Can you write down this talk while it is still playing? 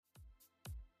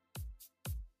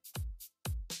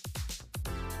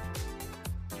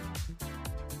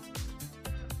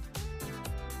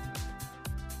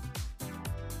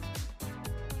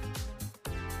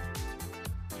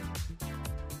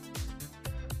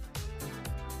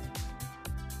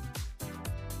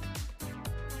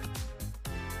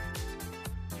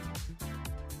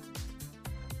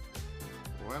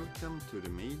welcome to the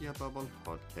Media Bubble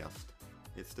podcast.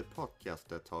 It's the podcast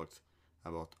that talks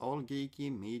about all geeky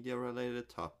media-related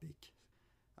topics.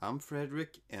 I'm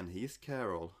Frederick and he's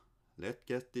Carol. Let's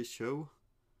get this show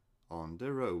on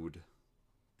the road.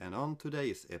 And on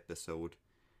today's episode,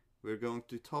 we're going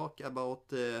to talk about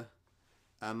a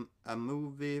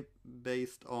movie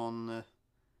based on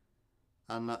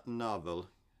a novel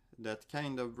that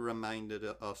kind of reminded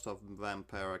us of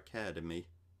Vampire Academy,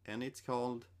 and it's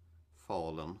called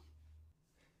Fallen.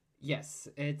 Yes,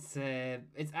 it's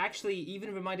actually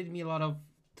even reminded me a lot of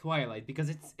Twilight, because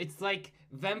it's like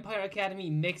Vampire Academy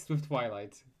mixed with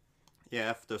Twilight. Yeah,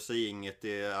 after seeing it,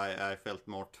 I felt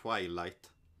more Twilight.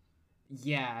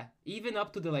 Yeah, even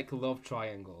up to the love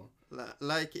triangle.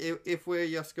 Like if we're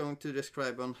just going to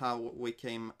describe on how we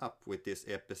came up with this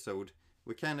episode,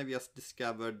 we kind of just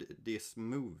discovered this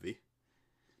movie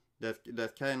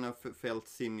that kind of felt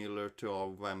similar to our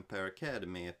Vampire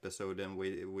Academy episode, and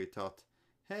we thought,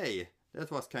 hey, that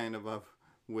was kind of a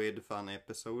weird, fun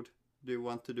episode. Do you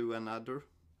want to do another?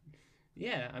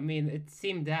 Yeah, I mean, it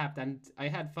seemed apt, and I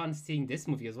had fun seeing this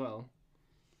movie as well.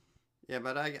 Yeah,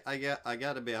 but I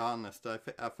gotta be honest. I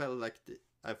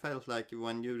felt like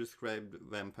when you described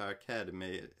Vampire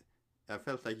Academy, I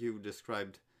felt like you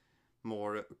described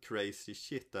more crazy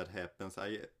shit that happens.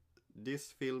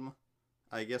 This film,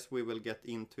 I guess we will get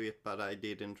into it, but I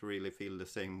didn't really feel the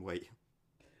same way.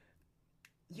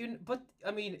 But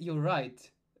I mean, you're right.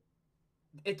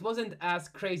 It wasn't as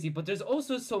crazy, but there's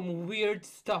also some weird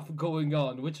stuff going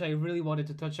on, which I really wanted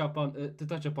to touch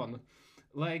upon.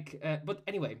 But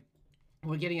anyway,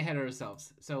 we're getting ahead of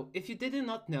ourselves. So, if you did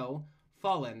not know,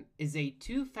 Fallen is a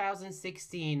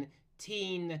 2016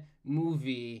 teen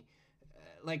movie,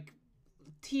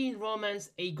 teen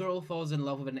romance. A girl falls in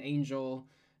love with an angel.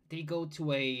 They go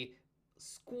to a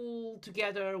school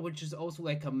together, which is also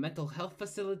like a mental health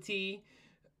facility,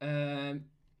 and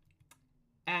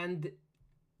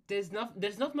there's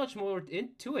not much more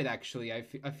into it, actually. I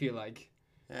feel like.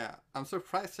 Yeah, I'm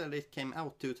surprised that it came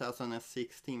out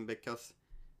 2016, because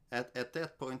at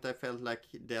that point I felt like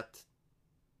that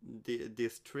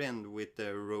this trend with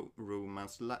the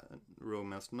romance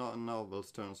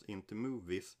novels turns into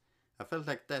movies. I felt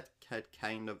like that had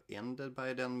kind of ended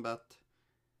by then, but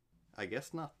I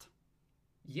guess not.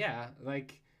 Yeah,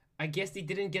 I guess they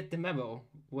didn't get the memo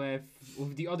with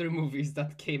the other movies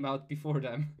that came out before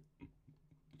them.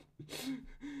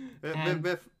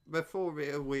 Before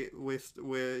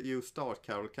you start,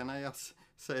 Carol, can I just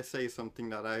say something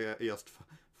that I just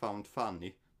found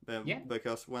funny? Yeah.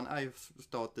 Because when I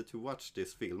started to watch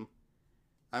this film,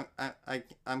 I'm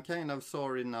kind of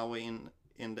sorry now in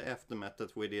the aftermath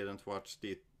that we didn't watch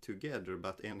it together.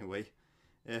 But anyway.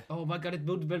 Oh my god, it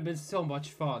would have been so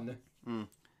much fun.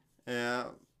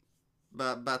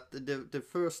 But the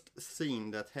first scene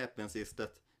that happens is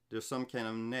that there's some kind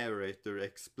of narrator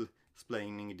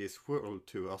explaining this world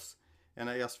to us, and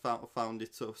I just found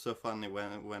it so funny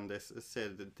when they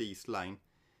said these lines.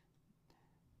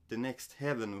 The next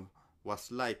heaven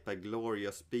was light by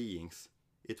glorious beings.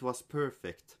 It was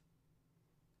perfect.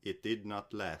 It did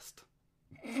not last.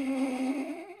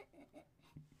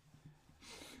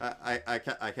 I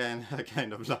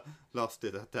kind of lost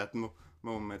it at that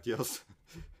moment. Just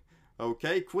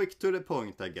okay, quick to the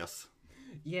point, I guess.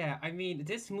 Yeah, I mean,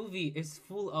 this movie is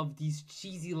full of these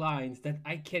cheesy lines that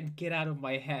I can't get out of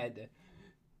my head.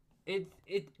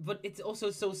 But it's also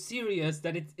so serious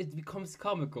that it becomes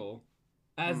comical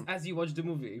as you watch the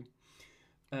movie.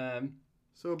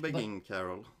 So begin,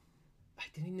 Carol. I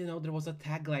didn't even know there was a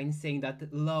tagline saying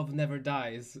that love never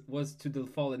dies was to the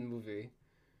Fallen movie.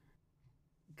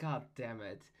 God damn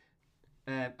it.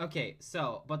 Okay,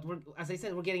 so, but as I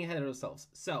said, we're getting ahead of ourselves.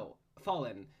 So,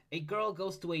 Fallen. A girl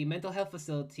goes to a mental health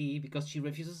facility because she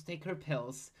refuses to take her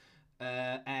pills,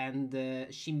 and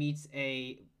she meets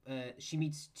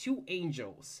two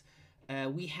angels.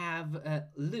 We have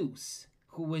Luce,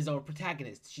 who is our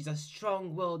protagonist. She's a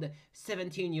strong-willed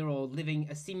 17-year-old living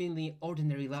a seemingly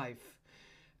ordinary life,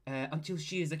 until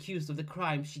she is accused of the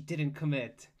crime she didn't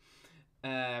commit.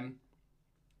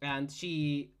 And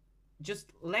she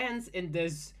just lands in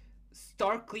this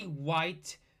starkly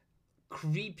white,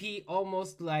 creepy,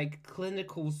 almost like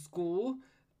clinical school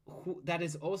that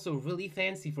is also really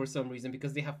fancy for some reason,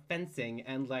 because they have fencing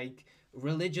and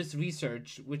religious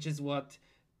research, which is what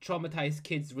traumatized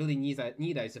kids really need,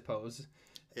 I suppose.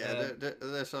 Yeah,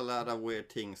 there's a lot of weird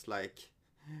things, like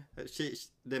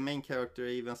the main character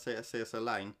even says a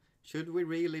line, should we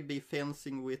really be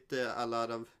fencing with a lot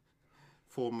of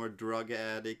former drug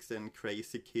addicts and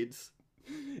crazy kids?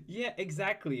 Yeah,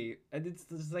 exactly. And it's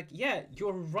just like, yeah,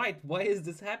 you're right. Why is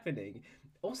this happening?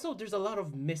 Also, there's a lot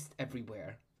of mist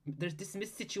everywhere. There's this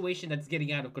mist situation that's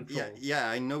getting out of control. Yeah,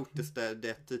 I noticed that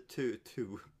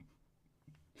too.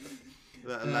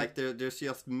 Like there's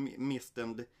just mist,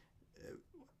 and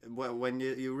well, when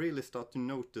you really start to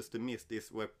notice the mist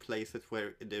is where places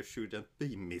where there shouldn't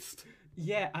be mist.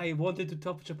 Yeah, I wanted to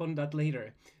touch upon that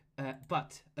later.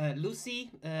 But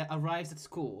Lucy arrives at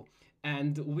school,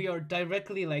 and we are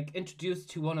directly like introduced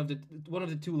to one of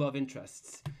the two love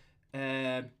interests.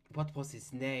 What was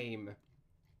his name?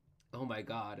 Oh my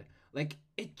god! Like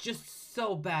it's just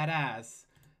so badass.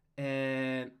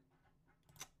 I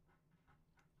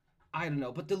don't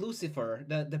know, but the Lucifer,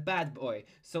 the bad boy.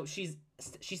 So she's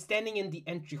standing in the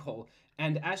entry hall,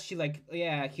 and as she like,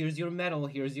 yeah, here's your medal,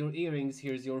 here's your earrings,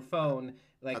 here's your phone.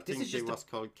 Like I this think is just he was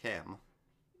called Cam.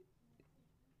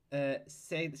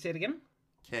 say it again.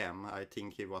 Cam, I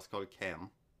think he was called Cam.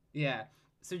 Yeah.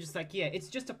 So just like, yeah, it's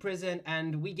just a prison,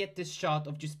 and we get this shot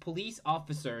of just police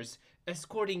officers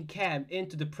escorting Cam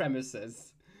into the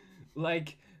premises,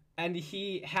 like, and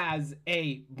he has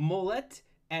a mullet,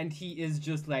 and he is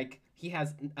just like he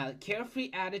has a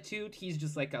carefree attitude. He's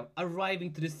just like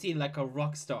arriving to the scene like a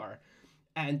rock star,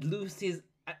 and Lucy's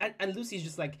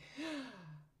just like,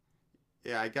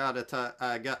 Yeah, I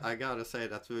gotta say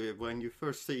that when you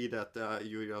first see that,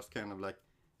 you just kind of like,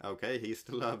 okay, he's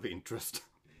the love interest.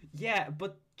 yeah,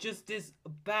 but just this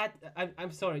bad.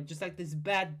 I'm sorry, just like this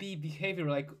bad B behavior.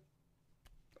 Like,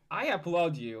 I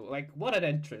applaud you. Like, what an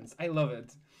entrance! I love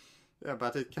it. Yeah,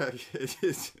 but it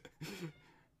is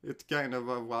it kind of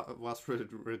was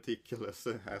ridiculous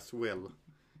as well.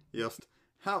 Just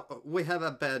how we have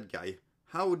a bad guy.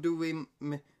 How do we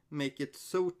make it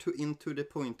so into the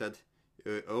point that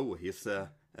he's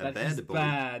a That bad is boy?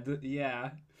 bad.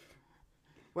 Yeah.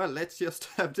 Well, let's just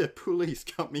have the police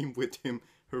come in with him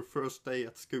her first day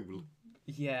at school.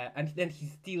 Yeah, and then he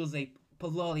steals a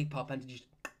lollipop and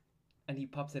he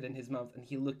pops it in his mouth, and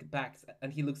he looks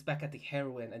back at the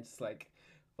heroin and just like,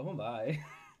 oh my.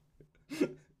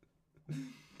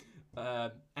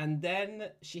 And then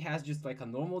she has just like a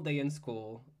normal day in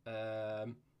school.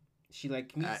 She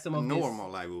like meets some of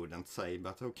normal, I wouldn't say,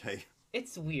 but okay.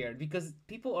 It's weird because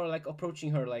people are like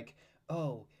approaching her like,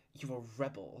 oh, you're a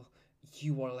rebel.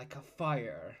 You are like a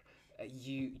fire.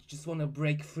 You just want to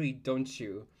break free, don't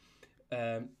you?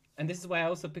 And this is why I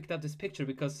also picked out this picture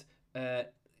because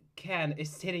Ken is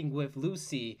sitting with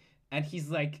Lucy and he's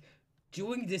like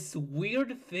doing this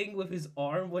weird thing with his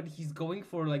arm when he's going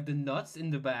for like the nuts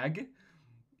in the bag.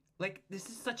 Like this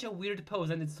is such a weird pose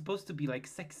and it's supposed to be like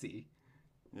sexy.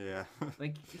 Yeah.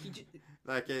 Like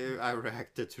I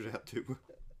reacted to that too.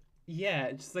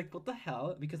 yeah, just like what the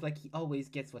hell? Because like he always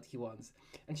gets what he wants,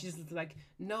 and she's just like,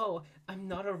 no, I'm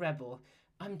not a rebel.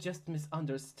 I'm just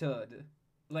misunderstood.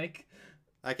 Like,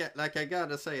 I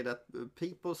gotta say that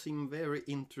people seem very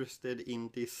interested in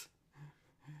this.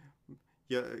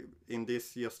 Yeah, in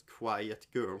this just quiet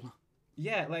girl.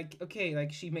 yeah, like okay,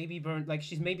 like she may be burned, like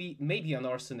she's maybe an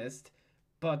arsonist,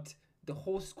 but the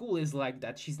whole school is like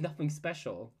that. She's nothing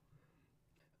special.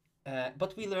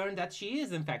 But we learn that she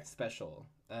is in fact special.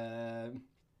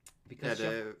 Because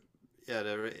there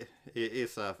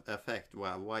is a fact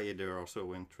why they are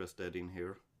so interested in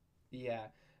her. yeah.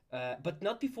 But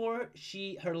not before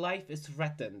her life is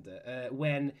threatened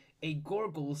when a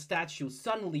Gorgle statue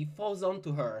suddenly falls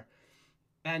onto her,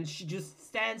 and she just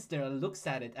stands there and looks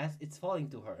at it as it's falling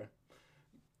to her.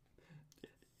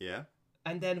 Yeah.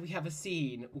 And then we have a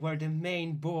scene where the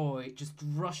main boy just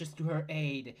rushes to her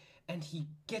aid and he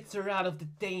gets her out of the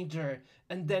danger,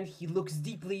 and then he looks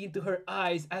deeply into her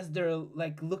eyes as they're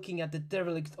like looking at the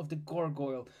derelict of the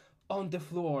gargoyle on the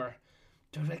floor,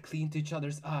 directly into each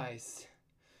other's eyes.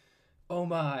 Oh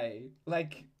my,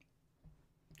 like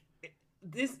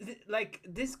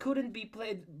this couldn't be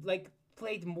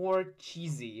played more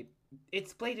cheesy.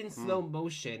 It's played in slow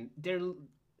motion.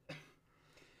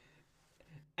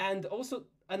 And also,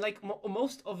 and like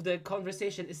most of the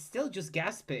conversation is still just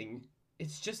gasping.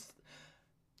 It's just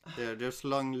there's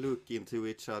long look into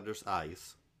each other's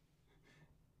eyes.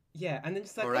 yeah, and then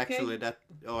it's like actually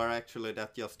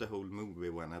that's just the whole movie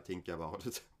when I think about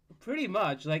it. Pretty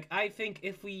much. Like I think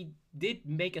if we did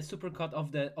make a supercut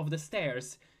of the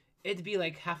stairs, it'd be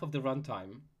like half of the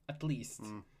runtime at least.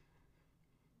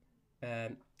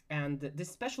 And this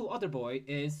special other boy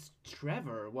is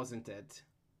Trevor, wasn't it?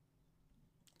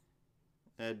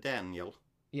 Daniel.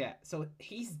 Yeah, so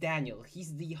he's Daniel.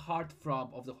 He's the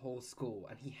heartthrob of the whole school,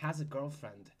 and he has a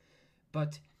girlfriend.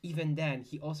 But even then,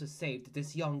 he also saved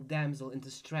this young damsel in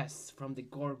distress from the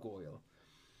gargoyle.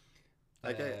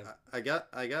 Okay, I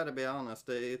gotta be honest.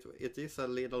 It is a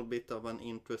little bit of an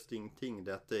interesting thing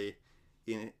that they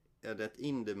that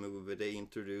in the movie they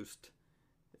introduced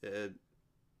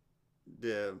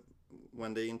the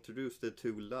when they introduced the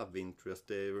two love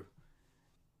interests,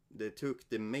 they took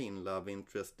the main love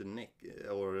interest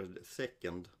or the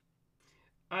second.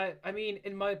 I mean,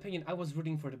 in my opinion, I was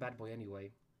rooting for the bad boy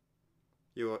anyway.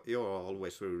 You're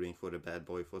always rooting for the bad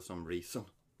boy for some reason.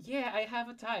 Yeah, I have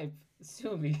a type.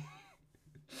 Sue me.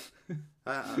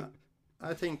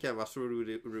 I think I was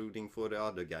rooting for the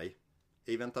other guy,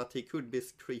 even that he could be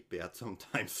creepy at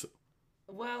sometimes.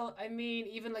 Well, I mean,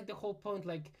 even like the whole point,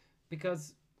 like,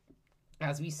 because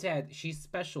as we said, she's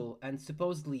special, and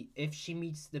supposedly, if she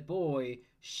meets the boy,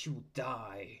 she'll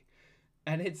die.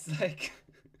 And it's like,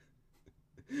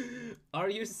 are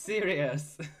you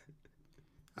serious?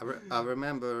 I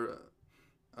remember.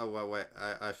 Oh, well, wait,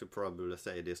 I should probably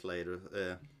say this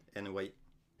later. Anyway.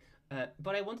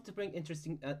 But I wanted to bring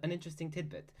an interesting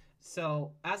tidbit.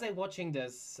 So, as I'm watching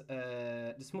this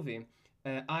movie,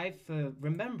 I've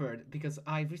remembered because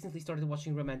I recently started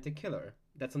watching Romantic Killer.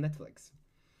 That's on Netflix.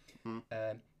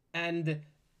 And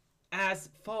as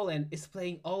Fallen is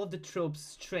playing all of the tropes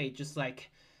straight, just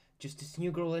this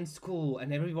new girl in school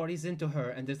and everybody's into her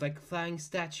and there's like flying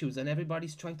statues and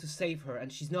everybody's trying to save her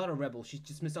and she's not a rebel, she's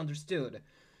just misunderstood.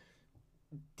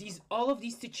 All of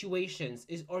these situations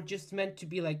are just meant to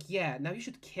be like, yeah, now you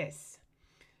should kiss.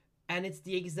 And it's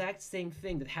the exact same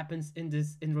thing that happens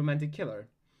in Romantic Killer.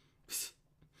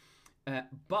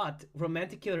 But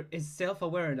Romantic Killer is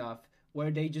self-aware enough where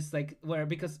they just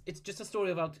because it's just a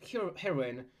story about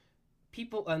heroine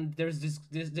people, and there's this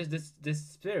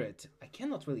spirit. I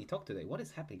cannot really talk today. What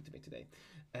is happening to me today?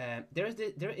 There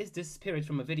is this spirit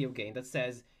from a video game that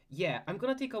says, yeah, I'm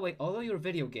gonna take away all of your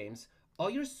video games, all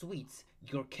your sweets,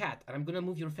 your cat, and I'm gonna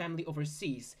move your family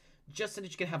overseas just so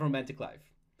that you can have a romantic life.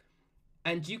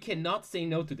 And you cannot say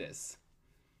no to this.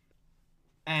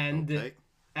 And Okay.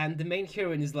 and the main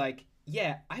heroine is like,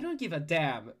 yeah, I don't give a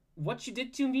damn what you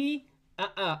did to me.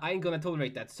 I ain't gonna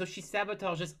tolerate that. So she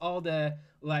sabotages all the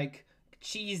like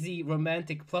cheesy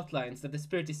romantic plot lines that the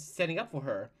spirit is setting up for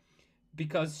her,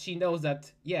 because she knows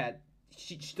that, yeah,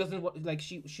 she doesn't want, like,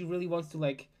 she really wants to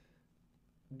like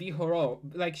be her own,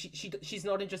 like she's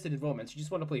not interested in romance, she just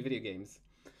want to play video games.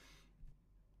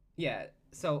 Yeah,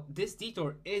 so this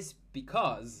detour is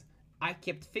because I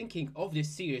kept thinking of this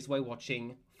series while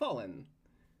watching Fallen,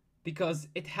 because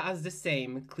it has the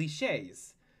same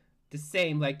cliches, the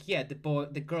same, like, yeah,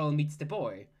 the girl meets the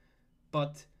boy,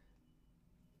 but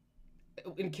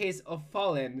in case of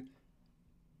Fallen,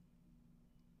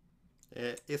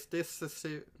 Is this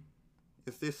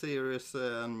series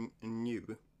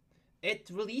new? it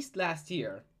released last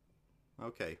year,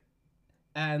 Okay.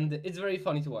 and it's very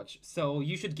funny to watch, so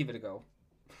you should give it a go.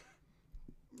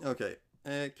 Okay.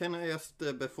 Can I just,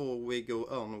 before we go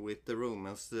on with the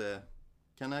romance,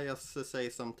 can I just say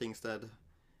some things that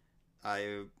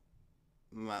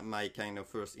my kind of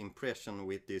first impression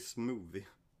with this movie?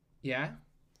 Yeah?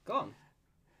 Go on.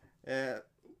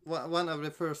 One of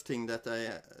the first thing that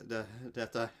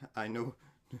I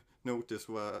noticed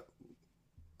were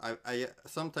I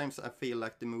sometimes I feel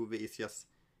like the movie is just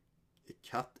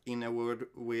cut in a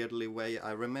weirdly way.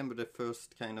 I remember the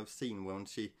first kind of scene when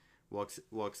she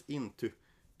walks into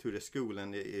the school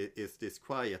and it's this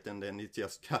quiet, and then it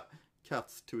just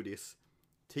cuts to this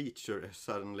teacher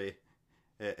suddenly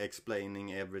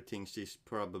explaining everything she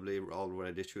probably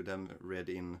already should have read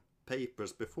in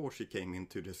papers before she came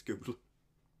into the school.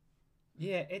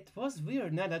 Yeah, it was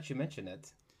weird now that you mention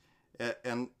it.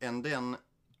 And then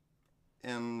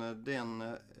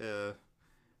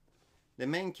the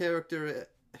main character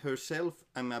herself,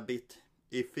 I'm a bit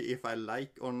if I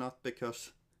like or not,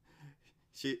 because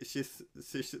she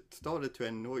started to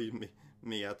annoy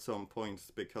me at some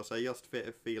points, because I just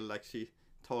feel like she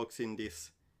talks in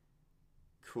this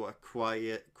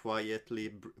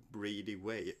quietly breedy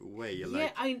way.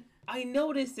 Yeah, I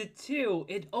noticed it too.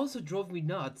 It also drove me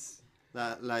nuts.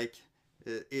 It's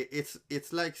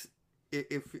like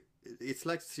if it's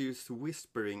like she's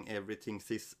whispering everything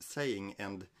she's saying,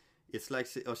 and it's like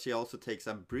she also takes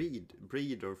a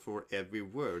breather for every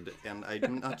word, and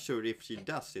I'm not sure if she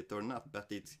does it or not, but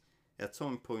it's at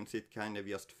some points it kind of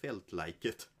just felt like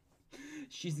it.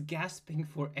 She's gasping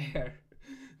for air.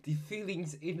 The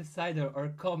feelings inside her are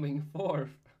coming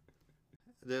forth.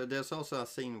 There's also a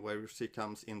scene where she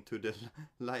comes into the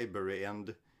library,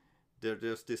 and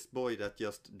there's this boy that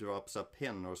just drops a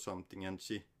pen or something, and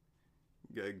she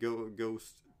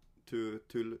goes to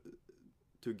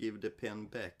give the pen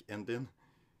back, and then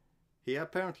he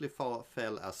apparently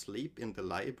fell asleep in the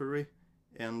library,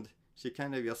 and she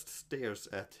kind of just stares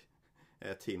at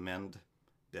him, and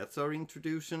that's our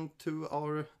introduction to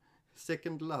our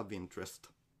second love interest.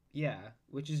 Yeah,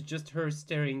 which is just her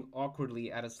staring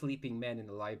awkwardly at a sleeping man in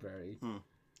the library. Hmm.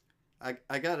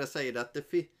 I gotta say that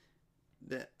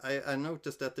I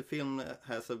noticed that the film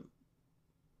has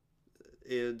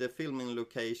the filming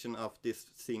location of this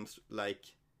seems like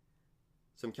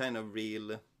some kind of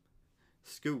real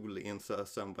school in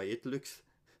some way. It looks,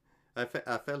 I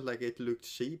felt like it looked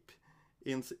cheap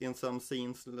in some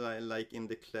scenes, like in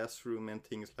the classroom and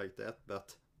things like that.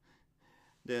 But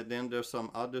then there's some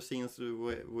other scenes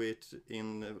with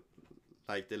in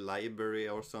like the library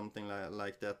or something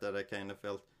like that I kind of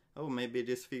felt, oh, maybe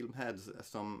this film had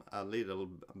a little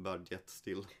budget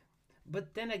still.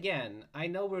 But then again, I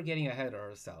know we're getting ahead of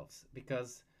ourselves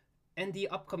because in the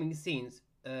upcoming scenes,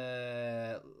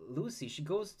 Lucy she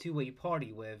goes to a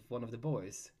party with one of the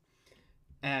boys,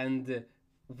 and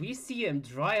we see him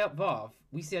dry up off.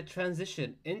 We see a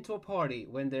transition into a party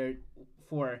when they're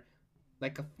for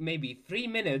like a maybe 3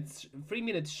 minutes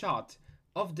shot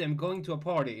of them going to a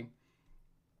party,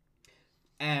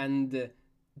 and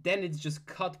then it's just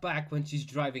cut back when she's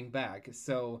driving back.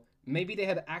 So maybe they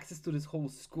had access to this whole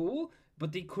school,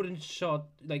 but they couldn't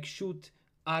shoot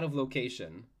out of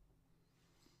location.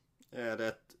 Yeah,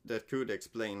 that could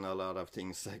explain a lot of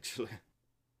things actually.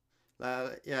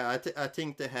 Yeah, I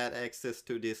think they had access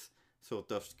to this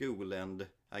sort of school, and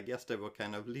I guess they were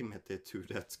kind of limited to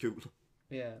that school.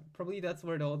 Yeah, probably that's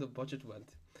where all the budget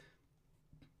went.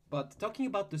 But talking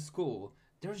about the school,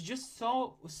 there's just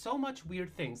so much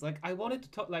weird things. Like I wanted to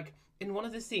talk like in one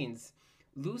of the scenes,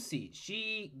 Lucy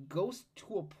she goes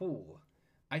to a pool.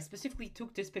 I specifically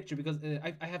took this picture because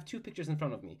I have two pictures in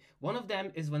front of me. One of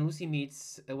them is when Lucy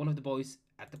meets one of the boys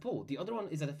at the pool. The other one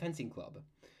is at a fencing club,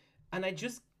 and I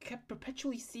just kept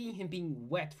perpetually seeing him being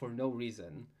wet for no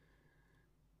reason.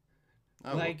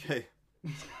 Oh, Like, okay.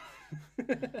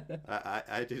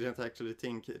 I didn't actually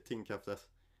think of that.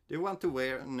 Do you want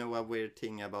to know a weird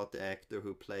thing about the actor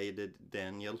who played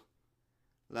Daniel?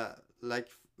 Like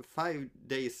 5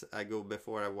 days ago,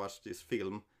 before I watched this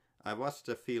film, I watched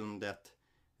a film that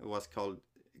was called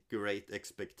Great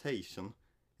Expectation,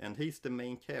 and he's the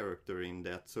main character in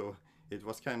that. So it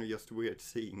was kind of just weird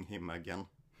seeing him again.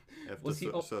 After was he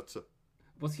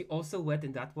was he also wet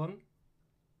in that one?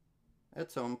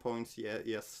 At some points, yeah,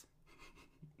 yes.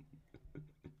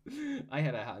 I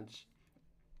had a hunch.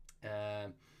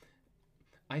 Um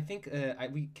I think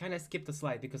we kind of skipped a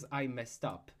slide because I messed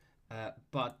up.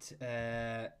 But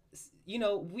you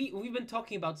know, we've been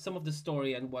talking about some of the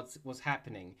story and what was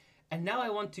happening, and now I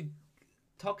want to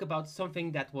talk about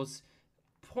something that was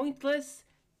pointless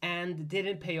and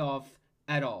didn't pay off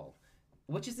at all,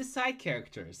 which is the side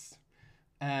characters.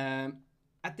 Um,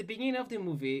 at the beginning of the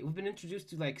movie, we've been introduced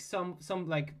to like some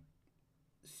like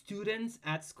students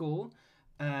at school,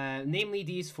 namely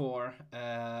these four.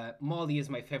 Molly is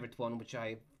my favorite one, which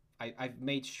I've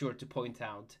made sure to point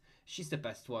out. She's the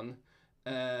best one.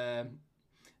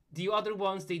 The other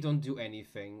ones they don't do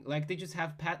anything. Like they just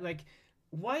have like.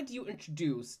 Why do you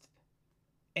introduce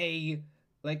a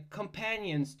like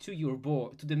companions to your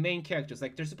boy to the main characters?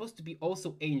 Like they're supposed to be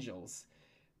also angels,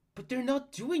 but they're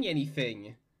not doing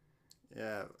anything.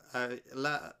 Yeah,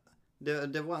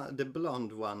 the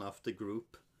blonde one of the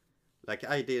group. Like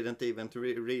I didn't even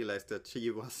realize that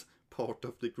she was part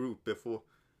of the group before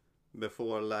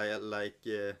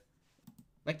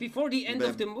Like before the end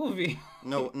of the movie.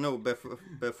 no,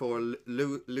 before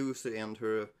Lucy and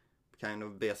her kind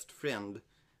of best friend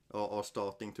are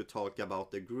starting to talk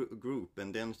about the group,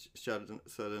 and then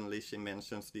suddenly she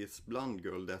mentions this blonde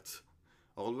girl that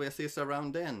always is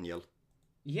around Daniel.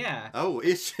 Yeah. Oh,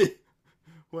 is she?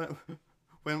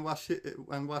 When was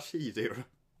she there?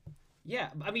 Yeah,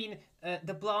 I mean,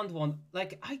 the blonde one,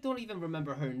 like, I don't even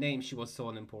remember her name, she was so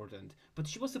unimportant. But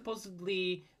she was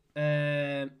supposedly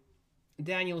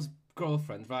Daniel's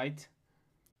girlfriend, right?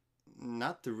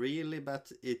 Not really,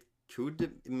 but it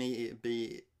could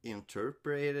be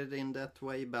interpreted in that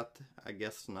way, but I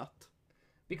guess not.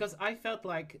 Because I felt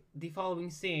like the following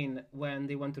scene, when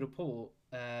they went to the pool,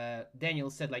 Daniel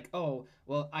said, like, oh,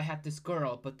 well, I had this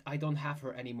girl, but I don't have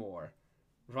her anymore,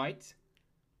 right?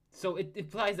 So it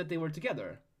implies that they were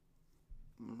together.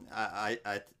 I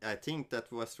think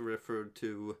that was referred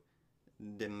to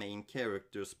the main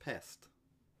character's past.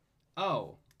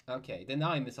 Oh, okay. Then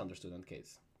I misunderstood in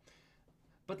case.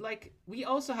 But like we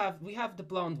have the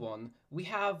blonde one. We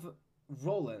have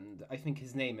Roland, I think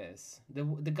his name is.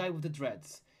 The guy with the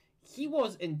dreads. He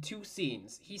was in two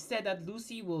scenes. He said that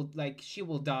Lucy will she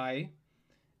will die,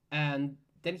 and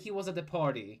then he was at the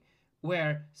party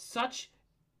where such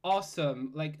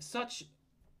awesome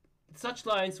such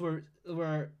lines were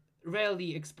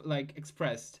rarely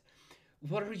expressed.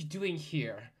 What are you doing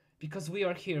here? Because we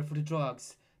are here for the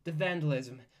drugs. the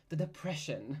vandalism, the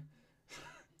depression.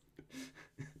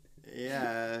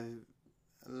 Yeah,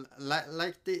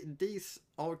 these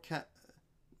are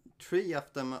three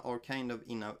of them are kind of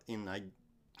in a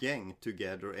gang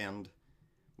together, and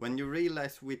when you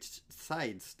realize which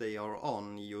sides they are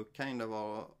on, you kind of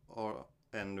are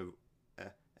and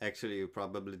actually you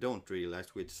probably don't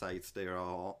realize which sides they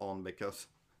are on, because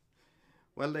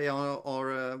well, they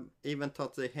are even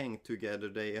though they hang together,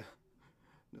 they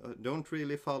don't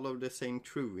really follow the same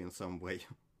crew in some way.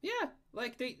 Yeah,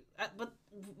 like they, but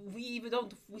we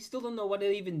still don't know what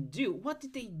they even do. What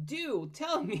did they do?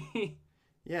 Tell me.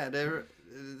 Yeah, they're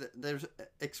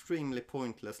extremely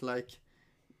pointless. Like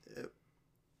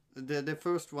the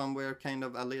first one we're kind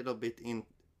of a little bit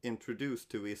introduced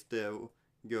to is the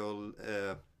girl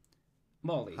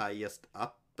Molly. highest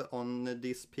up on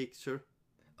this picture.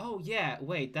 Oh yeah,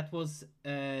 wait, that was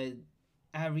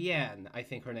Ariane, I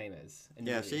think her name is.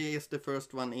 Yeah, she is the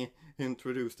first one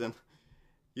introduced, and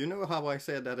you know how I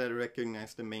said that I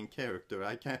recognized the main character.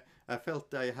 I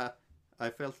felt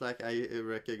like I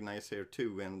recognize her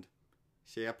too, and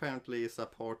she apparently is a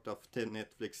part of the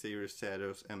Netflix series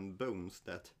Shadows and Bones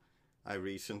that I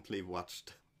recently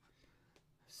watched.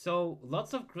 So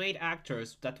lots of great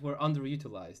actors that were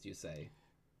underutilized, you say?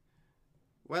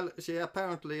 Well, she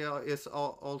apparently is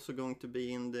also going to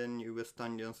be in the newest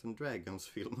Dungeons and Dragons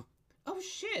film. Oh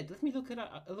shit! Let me look at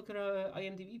her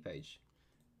IMDb page.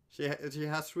 She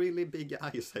has really big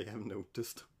eyes, I have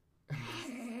noticed.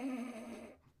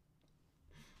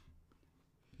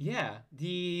 Yeah,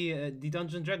 the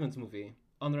Dungeons Dragons movie,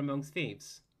 Honor Amongst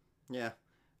Thieves. Yeah,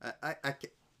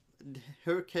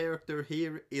 her character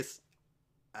here is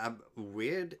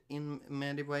weird in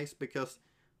many ways, because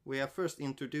we are first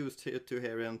introduced to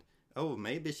her, and oh,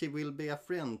 maybe she will be a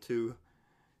friend to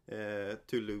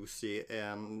Lucy,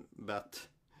 and but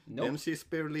Nope. then she's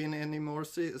barely in any more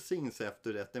scenes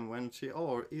after that. And when she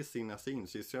is in a scene,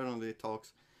 she suddenly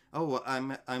talks, "Oh,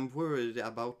 I'm worried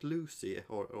about Lucy,"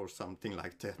 or something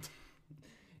like that.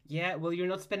 Yeah, well, you're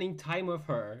not spending time with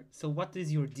her, so what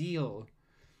is your deal?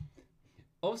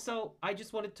 Also, I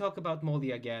just want to talk about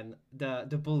Molly again,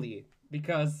 the bully,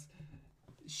 because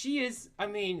she is, I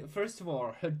mean, first of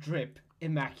all, her drip,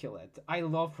 immaculate. I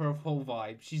love her whole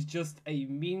vibe. She's just a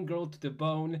mean girl to the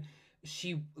bone.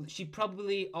 She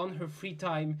probably, on her free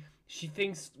time, she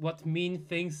thinks what mean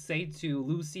things say to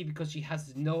Lucy because she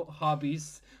has no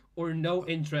hobbies or no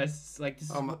interests. Like, this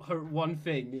is her one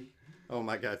thing. Oh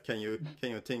my god, can you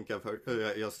think of her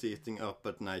just sitting up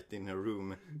at night in her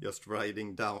room, just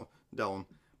writing down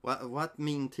what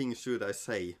mean things should I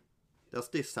say? Does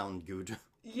this sound good?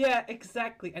 Yeah,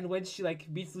 exactly. And when she like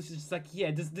meets Lucy, she's like,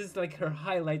 yeah, this is like her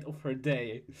highlight of her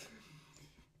day.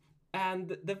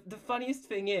 And the funniest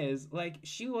thing is, like,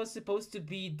 she was supposed to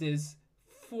be this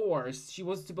force. She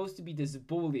was supposed to be this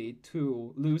bully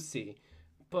to Lucy,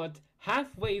 but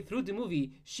halfway through the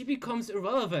movie, she becomes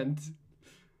irrelevant.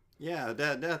 Yeah,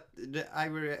 I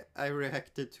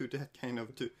reacted to that kind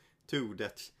of too.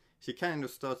 That she kind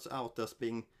of starts out as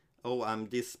being, oh, I'm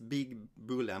this big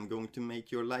bully, I'm going to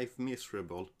make your life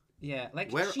miserable. Yeah,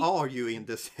 like where are you in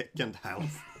the second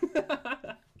half?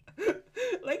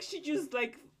 Like, she just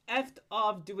like effed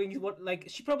off doing what, like,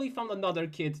 she probably found another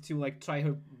kid to like try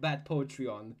her bad poetry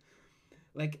on.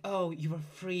 Like, oh, you're a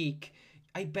freak.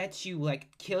 I bet you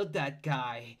like killed that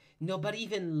guy. Nobody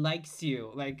even likes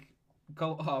you. Like,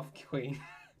 go off, queen.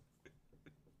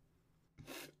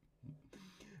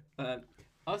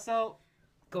 Also,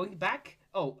 going back.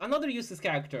 Oh, another useless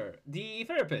character, the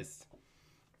therapist.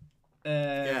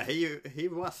 Yeah, he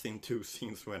was in 2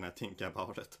 scenes when I think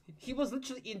about it. He was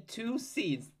literally in 2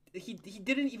 scenes. He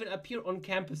didn't even appear on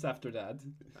campus after that.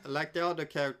 Like the other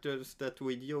characters that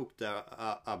we joked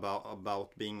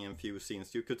about being in few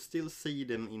scenes, you could still see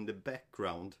them in the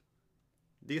background.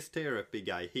 This therapy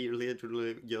guy, he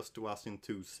literally just was in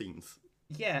 2 scenes.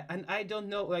 Yeah, and I don't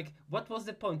know, like, what was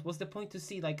the point? Was the point to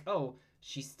see, like, oh,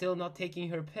 she's still not taking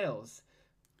her pills?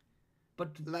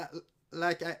 But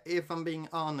if I'm being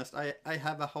honest, I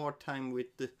have a hard time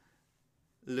with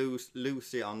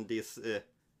Lucy on this,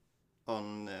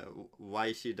 on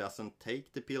why she doesn't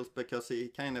take the pills, because he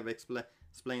kind of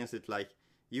explains it like,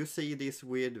 you see these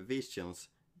weird visions,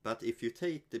 but if you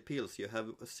take the pills, you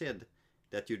have said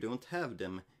that you don't have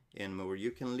them anymore.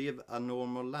 You can live a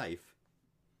normal life.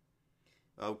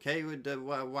 Okay,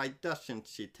 why doesn't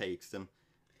she take them?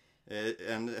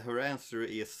 And her answer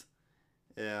is,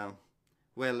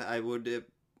 well, I would.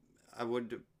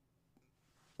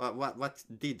 What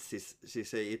did she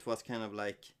say? It was kind of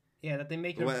like, yeah, that they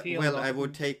make her feel. Well, I will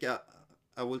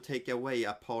take away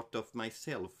a part of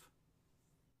myself.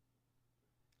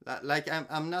 Like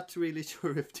I'm not really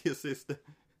sure if this is the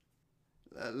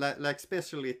like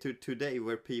especially to today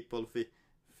where people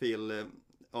feel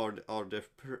are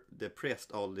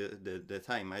depressed all the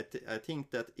time. I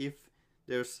think that if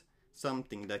there's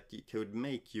something that could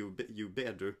make you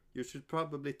better, you should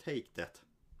probably take that.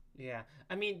 Yeah,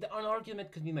 I mean, an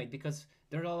argument could be made because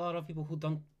there are a lot of people who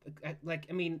don't like.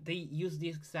 I mean, they use the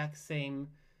exact same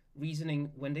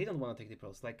reasoning when they don't want to take the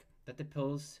pills, like that the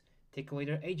pills take away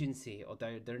their agency, or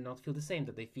they're not feel the same,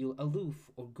 that they feel aloof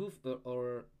or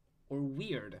or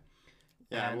weird.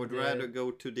 Yeah, I And would rather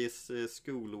go to this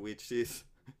school which is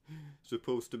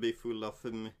supposed to be full of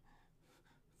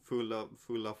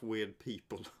weird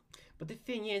people. but the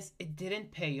thing is, it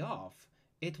didn't pay off.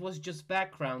 It was just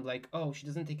background, like, oh, she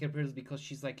doesn't take her pills because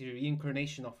she's like a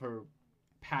reincarnation of her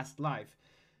past life.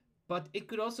 But it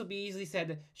could also be easily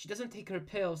said she doesn't take her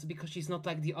pills because she's not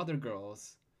like the other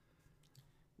girls.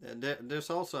 There's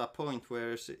also a point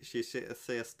where she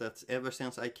says that ever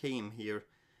since I came here,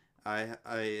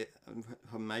 I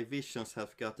my visions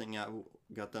have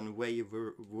gotten way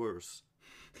worse.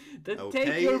 Then Okay.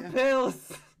 take your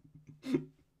pills.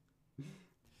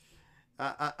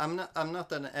 I'm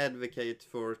not an advocate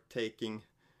for taking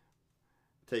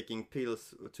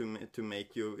pills to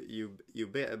make you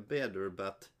better,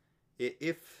 but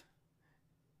if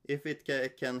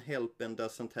it can help and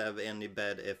doesn't have any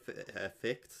bad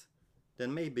effects,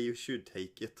 then maybe you should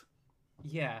take it.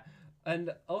 Yeah,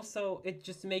 and also it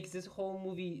just makes this whole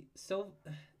movie so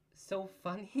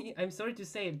funny. I'm sorry to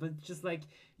say it, but just like,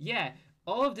 yeah,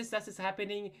 all of this as is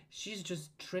happening, she's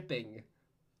just tripping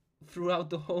throughout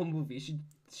the whole movie. She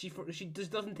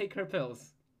just doesn't take her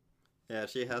pills. Yeah,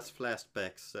 she has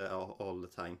flashbacks all the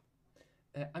time.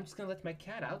 I'm just gonna let my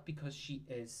cat out because she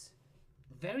is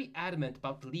very adamant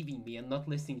about leaving me and not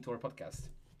listening to our podcast.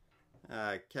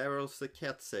 Carol's the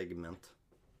cat segment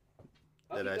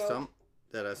Up that you I go.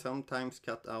 that I sometimes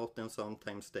cut out and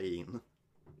sometimes stay in.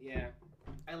 Yeah,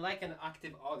 I like an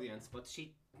active audience, but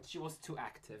she was too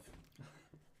active.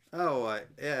 Oh,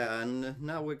 yeah, and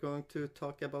now we're going to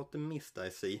talk about the mist, I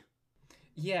see.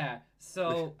 Yeah,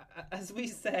 so as we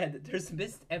said, there's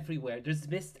mist everywhere. There's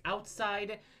mist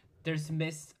outside, there's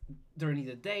mist during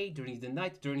the day, during the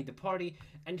night, during the party,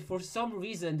 and for some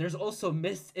reason, there's also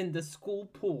mist in the school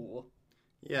pool.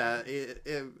 Yeah,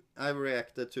 I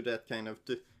reacted to that kind of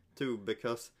too,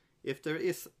 because if there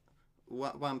is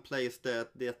one place that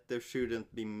there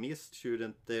shouldn't be mist,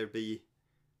 shouldn't there be,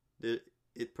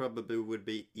 it probably would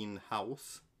be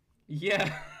in-house.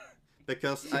 Yeah.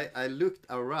 Because I looked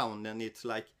around and it's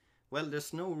like, well,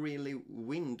 there's no really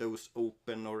windows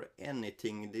open or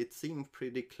anything. It seemed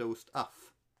pretty closed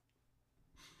off.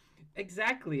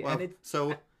 Exactly, Well, and it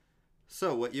so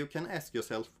you can ask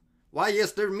yourself, why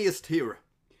is there mist here?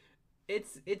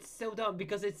 it's so dumb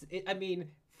because I mean,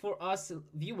 for us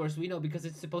viewers, we know because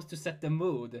it's supposed to set the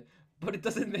mood, but it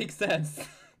doesn't make sense.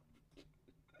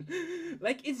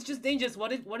 Like, it's just dangerous.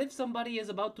 What if somebody is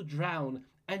about to drown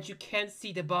and you can't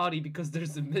see the body because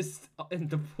there's a mist in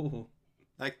the pool?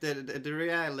 Like the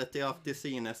reality of the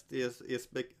scene is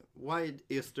why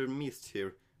is there mist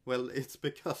here? Well, it's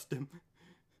because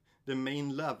the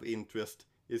main love interest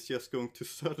is just going to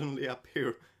suddenly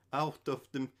appear out of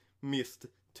the mist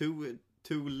to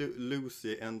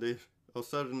Lucy, and they are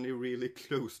suddenly really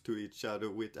close to each other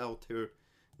without her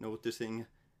noticing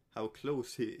how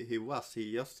close he was.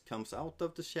 He just comes out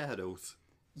of the shadows.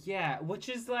 Yeah, which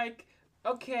is like,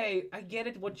 okay, I get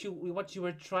it what you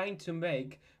were trying to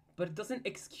make, but it doesn't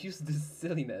excuse this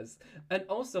silliness. And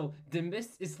also, the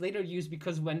mist is later used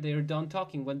because when they're done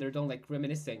talking, when they're done like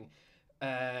reminiscing,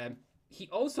 he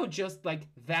also just like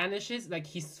vanishes, like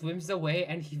he swims away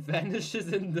and he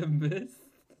vanishes in the mist.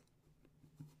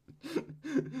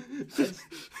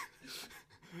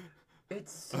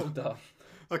 It's so dumb.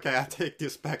 Okay, I take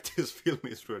this back. This film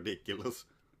is ridiculous.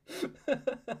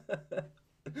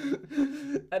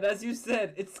 And as you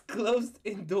said, it's closed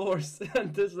indoors,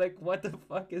 and there's like, what the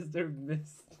fuck is there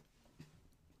mist?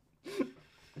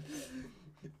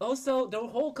 Also, the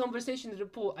whole conversation in the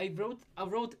pool, I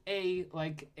wrote a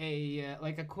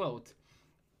quote,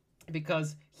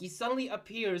 because he suddenly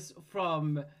appears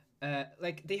from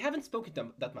like, they haven't spoken to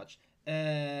them that much.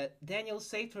 Daniel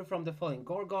saved her from the falling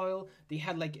gargoyle. They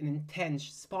had like an intense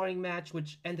sparring match,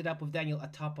 which ended up with Daniel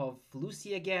atop of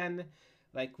Lucy again.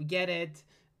 Like, we get it.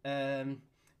 And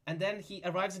then he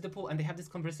arrives at the pool and they have this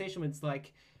conversation where it's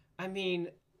like, I mean,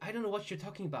 I don't know what you're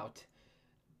talking about.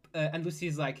 And Lucy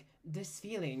is like, this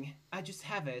feeling, I just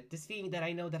have it. This feeling that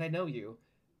I know you.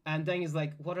 And Daniel's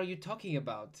like, what are you talking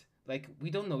about? Like, we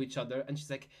don't know each other. And she's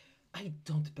like, I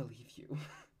don't believe you.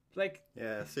 Like,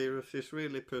 Yeah, she's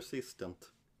really persistent.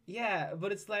 Yeah,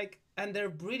 but it's like, and they're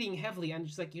breathing heavily, and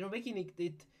just like you're making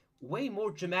it way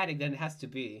more dramatic than it has to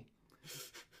be.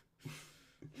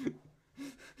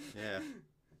 Yeah.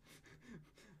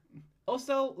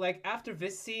 Also, like after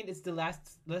this scene, it's the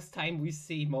last time we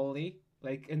see Molly,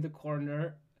 like in the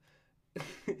corner.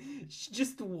 She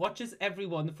just watches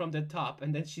everyone from the top,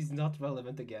 and then she's not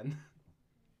relevant again.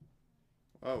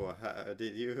 Oh,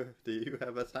 did you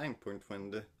have a time point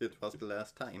when it was the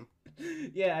last time?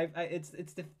 Yeah, it's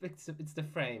the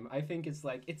frame. I think it's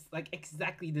like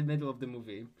exactly the middle of the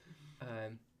movie.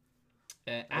 Um,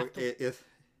 Oh, after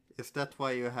is that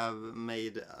why you have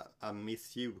made a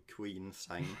Miss You Queen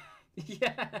sign?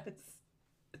 yes,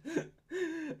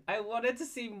 I wanted to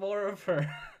see more of her.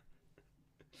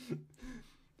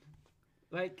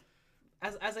 Like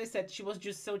as I said, she was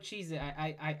just so cheesy.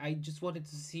 I just wanted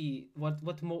to see what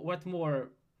more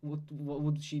what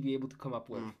would she be able to come up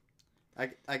with.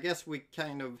 I guess we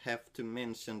kind of have to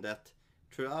mention that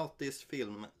throughout this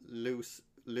film,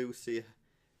 Lucy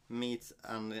meets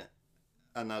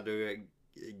another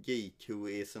geek who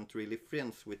isn't really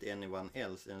friends with anyone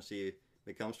else, and she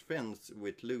becomes friends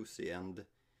with Lucy, and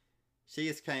she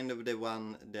is kind of the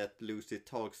one that Lucy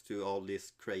talks to all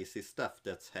this crazy stuff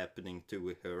that's happening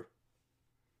to her.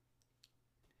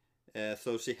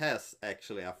 So she has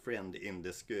actually a friend in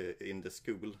the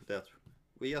school that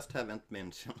we just haven't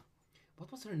mentioned.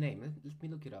 What was her name? Let me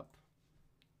look it up.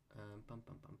 Pum,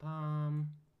 pum, pum, pum.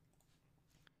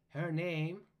 Her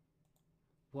name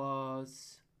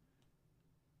was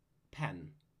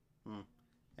Pen.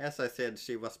 As I said,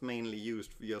 she was mainly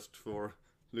used just for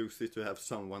Lucy to have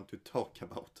someone to talk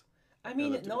about. I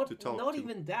mean, to talk not to.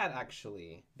 even that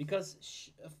actually, because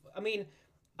I mean,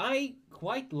 I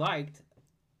quite liked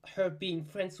her being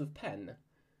friends with Pen.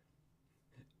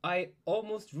 I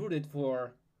almost rooted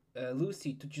for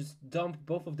Lucy to just dump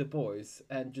both of the boys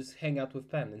and just hang out with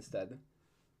Pen instead.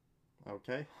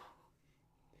 Okay.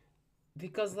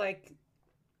 Because like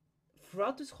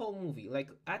throughout this whole movie, like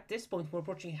at this point we're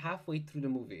approaching halfway through the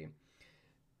movie,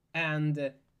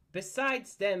 and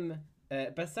besides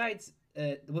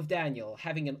with Daniel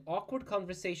having an awkward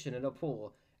conversation in a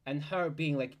pool and her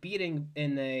being like beating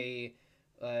in a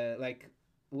like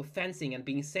with fencing and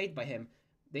being saved by him,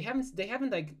 they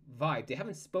haven't like vibed, they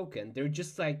haven't spoken, they're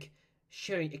just like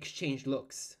sharing exchange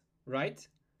looks, right?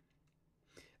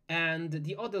 And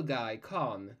the other guy,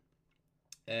 Khan,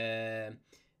 uh,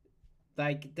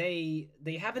 like they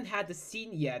haven't had the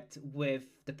scene yet with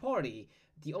the party.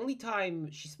 The only time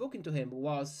she's spoken to him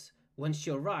was when she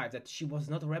arrived, that she was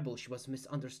not a rebel, she was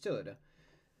misunderstood.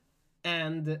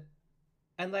 And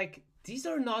and like these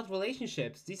are not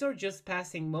relationships, these are just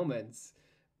passing moments.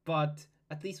 But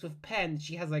at least with Pen,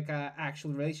 she has like a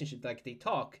actual relationship, like they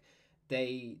talk,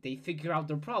 they figure out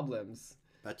their problems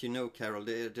But you know, Carol,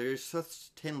 there is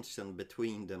such tension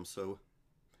between them, so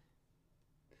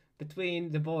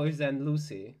between the boys and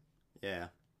Lucy. yeah.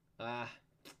 Ah,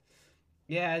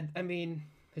 yeah, I mean,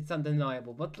 it's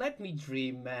undeniable, but let me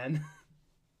dream, man.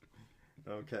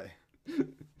 Okay.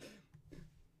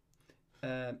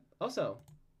 Also,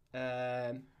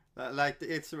 um, Like,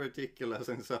 it's ridiculous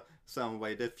in some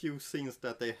way. The few scenes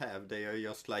that they are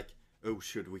just like, oh,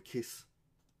 should we kiss?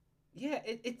 yeah,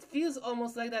 it feels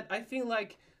almost like that. I feel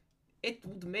like it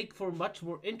would make for a much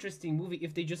more interesting movie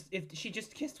if she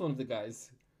just kissed one of the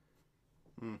guys.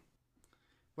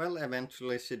 Well,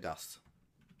 eventually she does.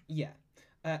 Yeah,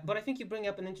 but I think you bring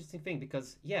up an interesting thing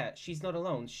because yeah, she's not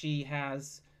alone. She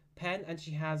has Pen and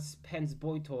she has Pen's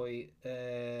boy toy,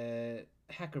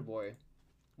 Hacker Boy.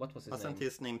 What was his Wasn't name?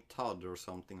 his name Todd or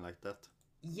something like that?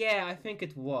 Yeah, I think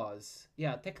it was.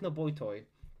 Yeah, Techno Boy Toy.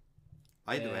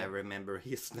 I do remember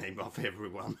his name of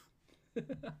everyone.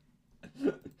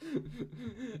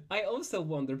 I also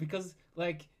wonder because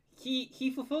like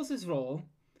he fulfills his role.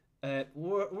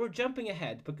 We're jumping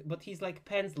ahead, but he's like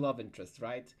Pen's love interest,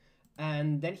 right?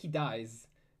 And then he dies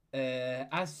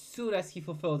as soon as he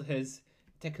fulfilled his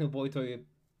Techno Boy Toy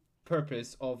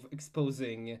purpose of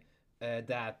exposing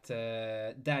that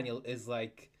Daniel is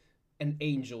like an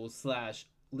angel slash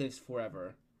lives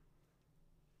forever.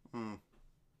 Hmm.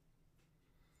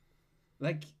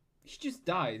 Like he just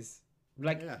dies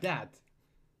like Yeah. that.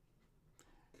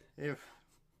 If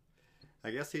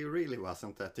I guess he really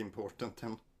wasn't that important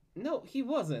then. No, he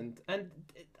wasn't, and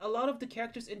a lot of the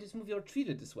characters in this movie are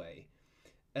treated this way.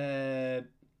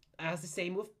 As the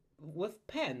same with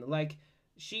Pen, like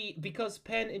because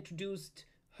Pen introduced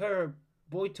her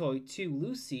boy toy to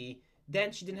Lucy,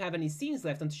 then she didn't have any scenes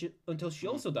left until she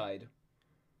also died.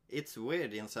 It's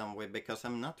weird in some way because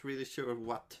I'm not really sure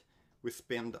what we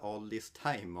spend all this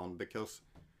time on, because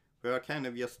we are kind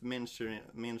of just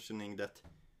mentioning that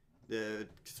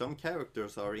some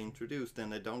characters are introduced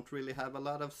and they don't really have a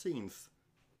lot of scenes.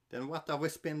 Then what are we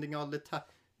spending all the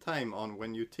time on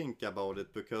when you think about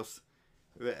it? Because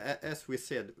as we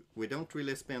said, we don't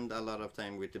really spend a lot of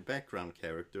time with the background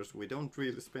characters. We don't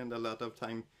really spend a lot of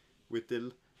time with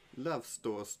the love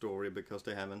story because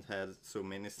they haven't had so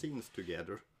many scenes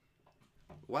together.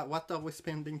 What are we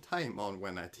spending time on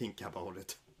when I think about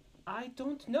it? I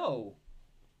don't know.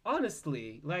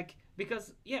 Honestly, like,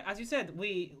 because, yeah, as you said,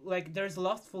 we, like, there's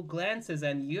lustful glances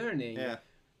and yearning. Yeah,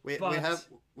 but...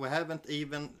 we haven't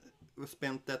even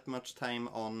spent that much time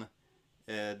on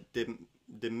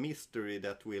the mystery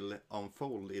that will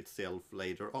unfold itself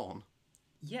later on.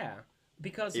 Yeah,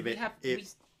 because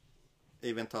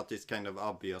even thought it's kind of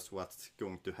obvious what's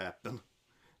going to happen.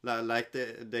 Like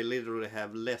they literally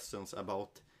have lessons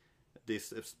about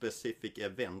this specific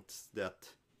events that.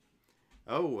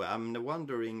 Oh, I'm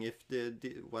wondering if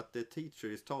what the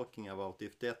teacher is talking about,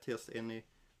 if that has any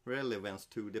relevance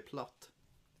to the plot.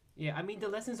 Yeah, I mean the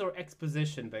lessons are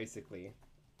exposition basically.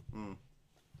 Mm.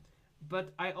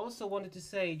 But I also wanted to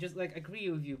say, just like agree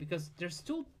with you, because there's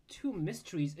still two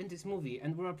mysteries in this movie,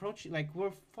 and we're approaching, like,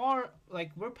 we're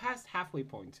past halfway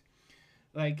point.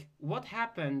 Like, what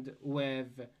happened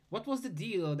with, what was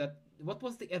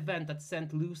the event that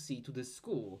sent Lucy to this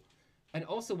school? And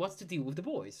also, what's the deal with the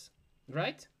boys?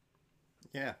 Right?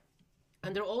 Yeah.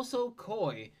 And they're also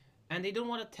coy, and they don't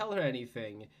want to tell her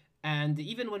anything. And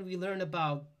even when we learn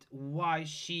about why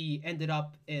she ended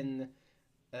up in,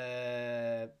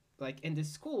 in this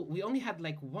school, we only had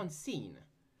like one scene.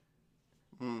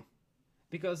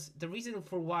 Because the reason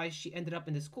for why she ended up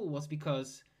in the school was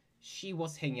because she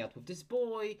was hanging out with this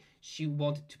boy, she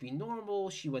wanted to be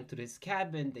normal, she went to this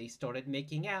cabin, they started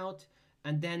making out,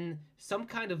 and then some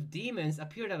kind of demons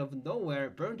appeared out of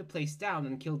nowhere, burned the place down,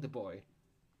 and killed the boy.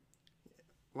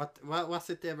 What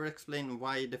was it ever explained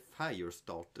why the fire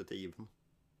started even?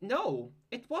 No,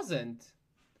 it wasn't.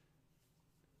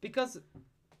 Because,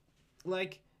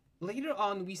 like, later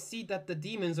on we see that the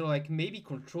demons are like maybe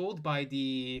controlled by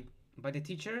the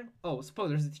teacher. Oh,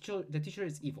 spoilers! The teacher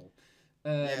is evil.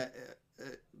 Well,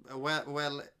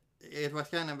 it was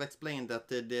kind of explained that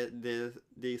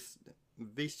these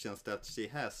visions that she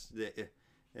has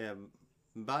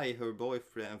by her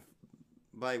boyfriend,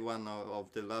 by one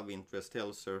of the love interests,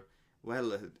 tells her,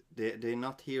 well, they're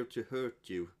not here to hurt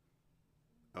you.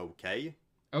 Okay.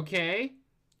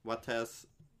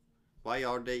 Why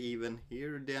are they even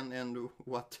here then, and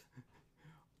what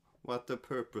the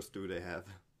purpose do they have?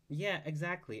 Yeah,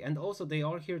 exactly. And also they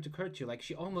are here to hurt you. Like,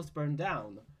 she almost burned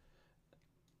down.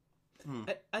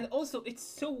 And also it's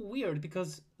so weird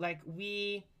because, like,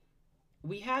 we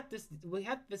had this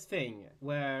thing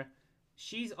where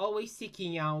she's always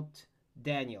seeking out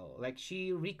Daniel. Like,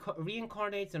 she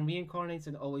reincarnates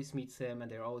and always meets him, and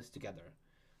they're always together,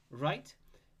 right?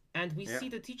 And we see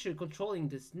the teacher controlling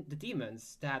the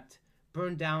demons that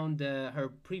burned down her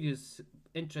previous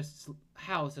interest's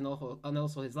house and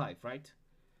also his life, right?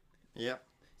 Yeah.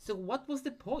 So what was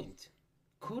the point?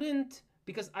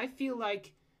 Because I feel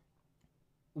like,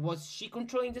 was she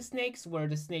controlling the snakes? Were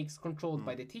the snakes controlled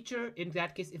by the teacher? In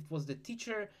that case, if it was the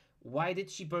teacher, why did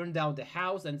she burn down the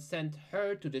house and send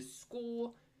her to the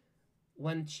school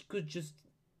when she could just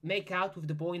make out with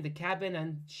the boy in the cabin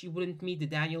and she wouldn't meet the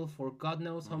Daniel for God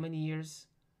knows how many years?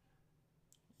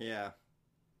 Yeah.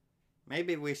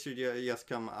 Maybe we should just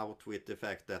come out with the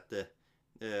fact that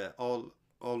all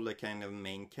the kind of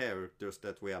main characters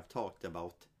that we have talked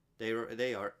about,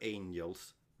 they are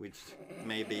angels, which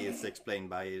maybe is explained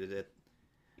by that,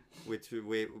 which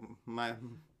we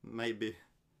maybe.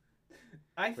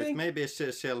 I think maybe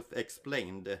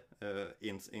self-explained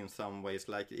in some ways.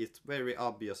 Like, it's very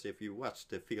obvious if you watch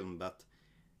the film, but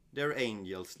they're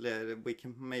angels. We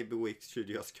should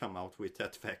just come out with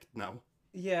that fact now.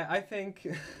 Yeah, I think.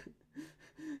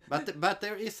 But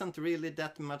there isn't really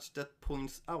that much that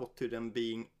points out to them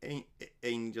being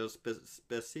angels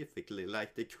specifically.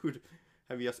 Like, they could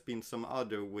have just been some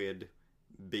other weird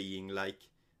being. Like,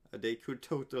 they could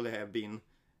totally have been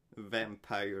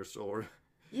vampires or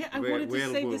I wanted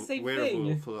to say the same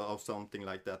werewolf or something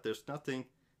like that. There's nothing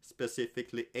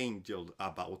specifically angel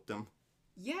about them.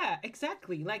 Yeah,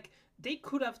 exactly. Like, they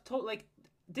could have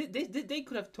they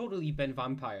could have totally been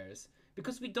vampires,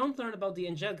 because we don't learn about the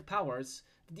angelic powers.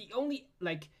 The only,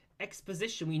 like,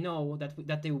 exposition we know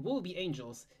that they will be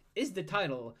angels is the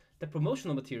title, the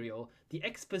promotional material, the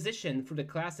exposition for the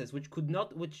classes, it's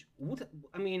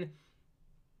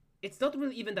not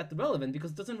really even that relevant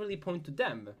because it doesn't really point to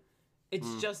them.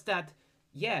 It's just that,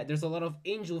 yeah, there's a lot of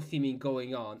angel theming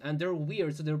going on, and they're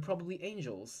weird, so they're probably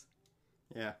angels.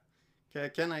 Yeah.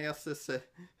 Can I just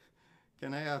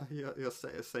Can I just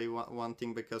say one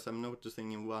thing, because I'm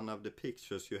noticing in one of the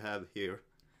pictures you have here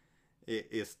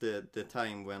is the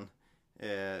time when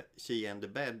she and the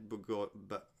bad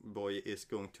boy is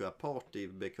going to a party,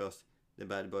 because the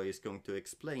bad boy is going to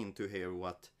explain to her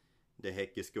what the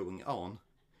heck is going on.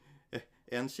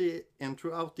 And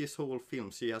throughout this whole film,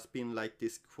 she has been like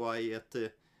this quiet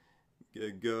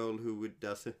girl who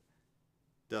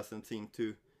doesn't seem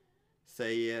to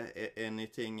say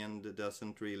anything and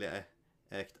doesn't really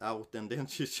act out, and then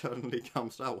she suddenly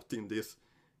comes out in this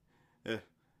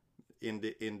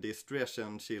in this dress,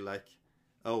 and she like,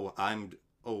 I'm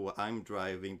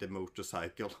driving the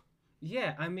motorcycle.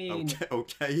 Yeah, I mean,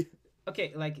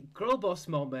 okay, like girl boss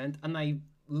moment, and I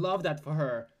love that for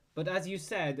her. But as you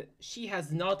said, she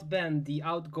has not been the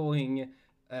outgoing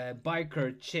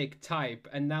biker chick type,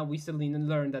 and now we suddenly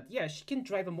learn that yeah, she can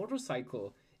drive a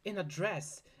motorcycle in a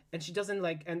dress, and she doesn't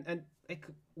like and like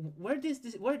where does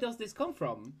this come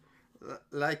from?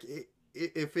 Like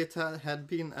if it had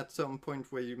been at some point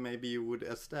where maybe you would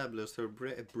establish her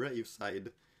brave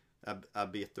side a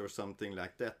bit or something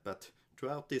like that, but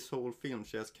throughout this whole film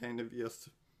she's kind of just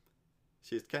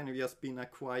been a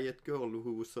quiet girl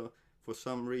who for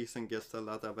some reason gets a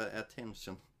lot of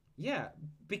attention. Yeah,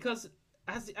 because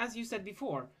as you said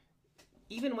before,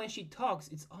 even when she talks,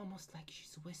 it's almost like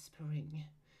she's whispering.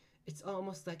 It's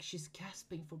almost like she's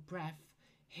gasping for breath,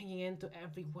 hanging into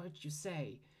every word you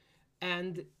say.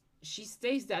 And she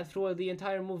stays that throughout the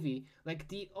entire movie. Like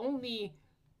the only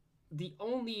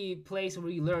place where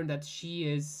we learn that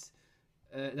she's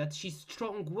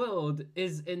strong-willed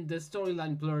is in the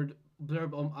storyline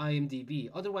blurb on IMDb.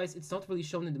 Otherwise, it's not really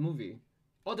shown in the movie.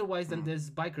 Otherwise than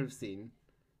this biker scene.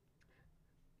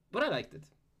 But I liked it.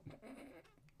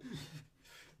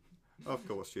 Of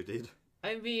course you did.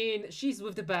 I mean, she's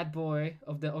with the bad boy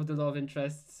of the love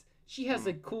interests. She has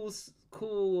a cool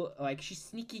like she's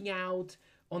sneaking out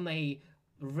on a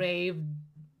rave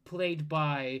played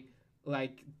by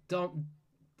like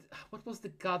what was the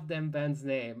goddamn band's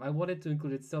name? I wanted to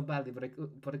include it so badly, but I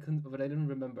didn't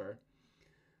remember.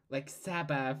 Like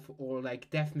Sabbath or like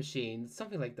Death Machine,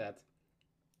 something like that.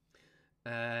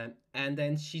 And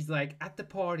then she's like at the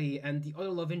party, and the other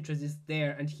love interest is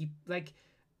there, and he like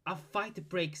a fight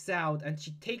breaks out, and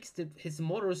she takes his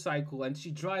motorcycle and she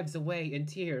drives away in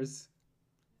tears.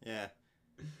 Yeah.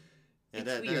 Yeah,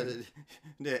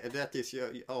 that is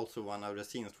also one of the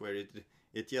scenes where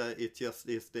it just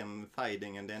is them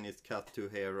fighting, and then it's cut to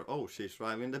her. Oh, she's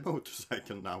driving the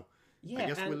motorcycle now. Yeah, I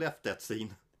guess we left that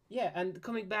scene. Yeah, and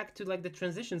coming back to like the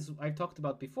transitions I talked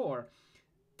about before,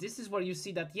 this is where you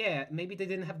see that yeah, maybe they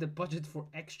didn't have the budget for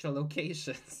extra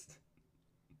locations.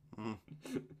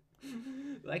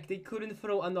 Like they couldn't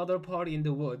throw another party in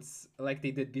the woods like they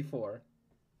did before.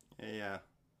 Yeah.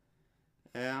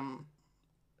 Yeah,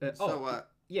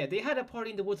 they had a party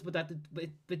in the woods, but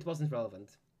it wasn't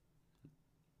relevant.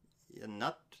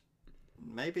 Yeah,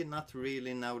 maybe not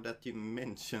really now that you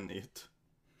mention it.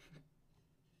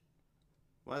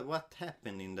 What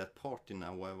happened in that party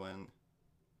now when?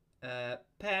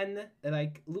 Penn,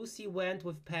 like Lucy went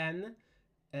with Penn.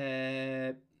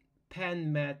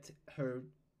 Penn met her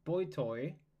boy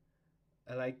toy,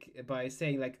 like by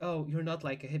saying like, "Oh, you're not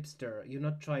like a hipster. You're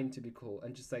not trying to be cool,"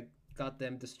 and just like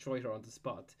goddamn destroyed her on the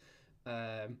spot.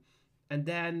 And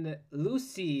then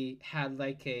Lucy had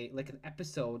like an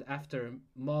episode after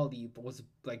Molly was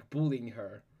like bullying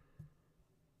her.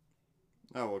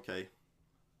 Oh, okay.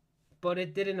 But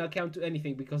it didn't account to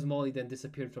anything because Molly then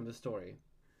disappeared from the story.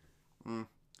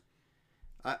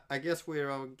 I guess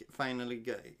we're finally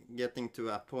getting to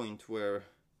a point where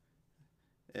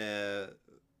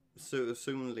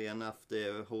soonly enough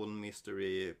the whole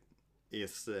mystery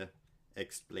is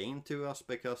explained to us,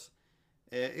 because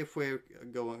if we're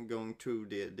going through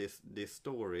this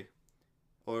story,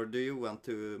 or do you want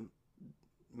to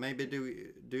maybe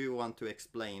do you want to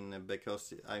explain,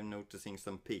 because I'm noticing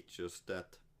some pictures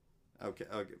that okay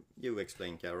you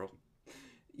explain, Carol.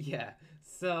 Yeah,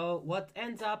 so what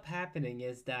ends up happening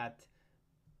is that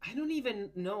I don't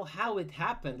even know how it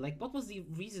happened. Like, what was the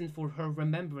reason for her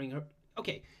remembering her?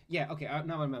 Okay,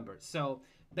 now I remember. So,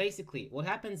 basically, what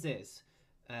happens is,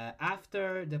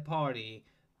 after the party,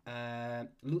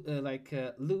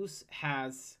 Luce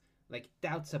has, like,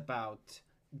 doubts about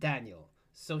Daniel.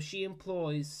 So she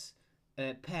employs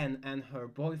Penn and her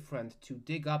boyfriend to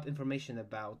dig up information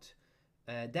about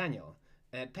Daniel.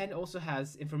 Penn also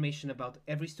has information about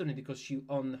every student, because she,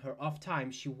 on her off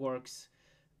time, she works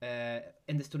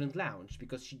in the student lounge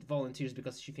because she volunteers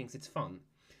because she thinks it's fun.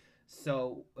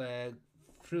 So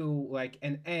through like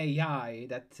an AI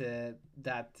that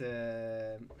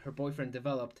her boyfriend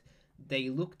developed, they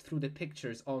looked through the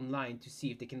pictures online to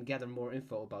see if they can gather more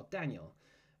info about Daniel.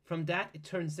 From that, it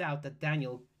turns out that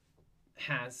Daniel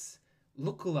has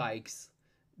lookalikes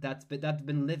that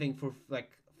been living for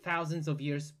like thousands of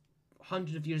years,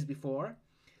 hundreds of years before,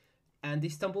 and they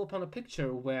stumble upon a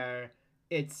picture where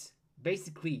it's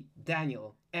basically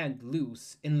Daniel and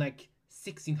Luz in like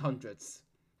 1600s.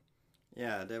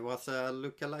 Yeah, there was a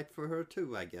lookalike for her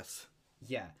too, I guess.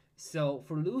 Yeah. So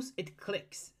for Luz, it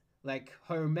clicks. Like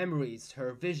her memories,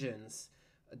 her visions,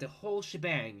 the whole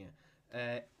shebang.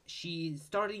 She's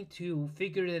starting to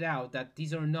figure it out that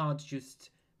these are not just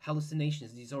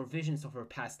hallucinations, these are visions of her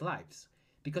past lives.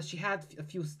 Because she had a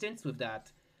few stints with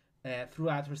that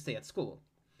throughout her stay at school.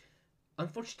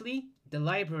 Unfortunately, the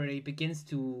library begins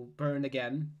to burn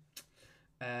again.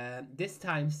 This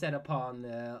time set upon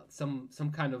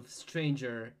some kind of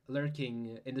stranger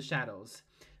lurking in the shadows,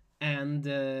 and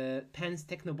Penn's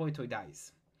Techno Boy toy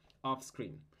dies off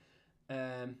screen.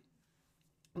 Um,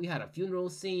 we had a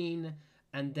funeral scene,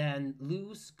 and then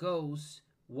Luz goes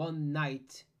one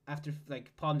night after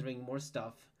like pondering more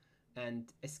stuff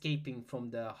and escaping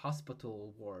from the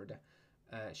hospital ward.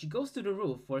 She goes to the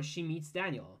roof where she meets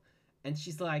Daniel, and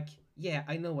she's like, "Yeah,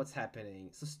 I know what's happening,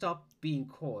 so stop being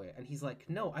coy." And he's like,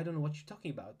 "No, I don't know what you're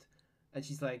talking about." And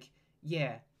she's like,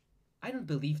 "Yeah, I don't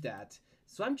believe that,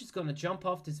 so I'm just gonna jump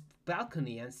off this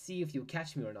balcony and see if you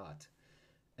catch me or not."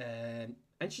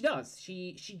 And she does.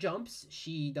 She jumps.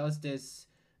 She does this,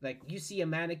 like, you see a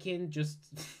mannequin just.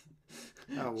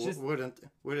 Oh, just wouldn't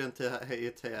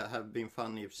it have been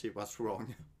funny if she was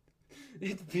wrong?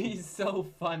 it'd be so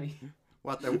funny.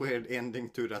 What a weird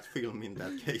ending to that film in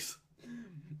that case.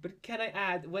 But can I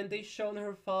add, when they shown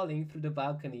her falling through the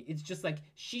balcony, it's just like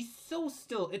she's so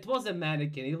still. It was a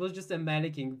mannequin. It was just a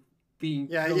mannequin being.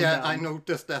 Yeah, thrown yeah, down. I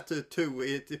noticed that too.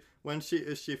 It when she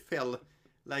fell,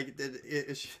 like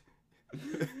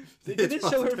They didn't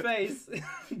show her face.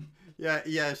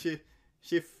 yeah.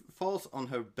 She falls on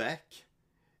her back,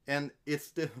 and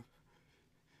it's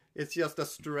just a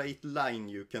straight line,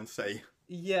 you can say.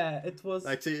 Yeah, it was.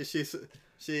 Like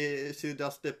she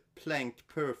does the plank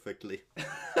perfectly.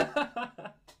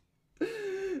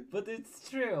 But it's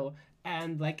true.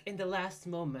 And like in the last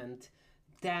moment,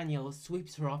 Daniel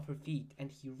sweeps her off her feet and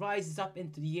he rises up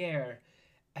into the air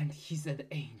and he's an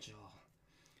angel.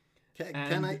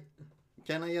 Can I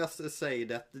just say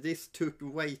that this took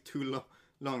way too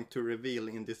long to reveal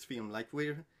in this film? Like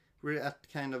we're at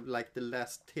kind of like the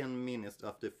last 10 minutes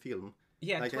of the film.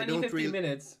 Yeah, like, 50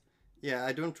 minutes. Yeah,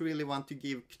 I don't really want to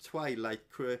give Twilight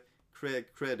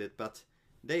credit, but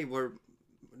they were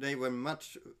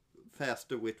much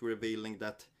faster with revealing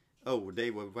that, oh, they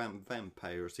were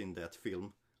vampires in that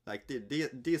film. Like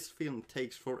this film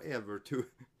takes forever to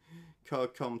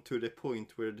come to the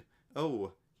point where,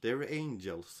 oh, they're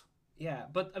angels. Yeah,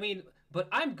 but I mean, but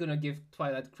I'm gonna give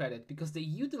Twilight credit because they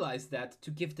utilized that to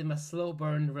give them a slow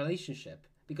burn relationship.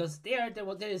 Because there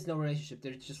is no relationship.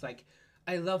 They're just like,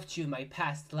 I loved you in my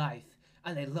past life,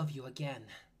 and I love you again.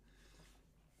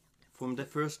 From the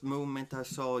first moment I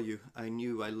saw you, I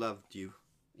knew I loved you.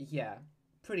 Yeah,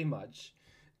 pretty much.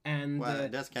 And well,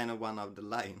 that's kind of one of the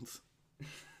lines.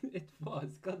 It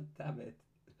was, god damn it.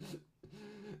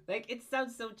 Like, it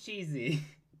sounds so cheesy.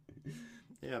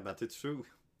 Yeah, but it's true.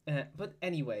 But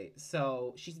anyway,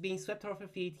 so she's being swept off her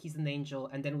feet, he's an angel,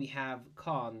 and then we have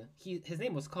Khan. His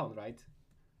name was Khan, right?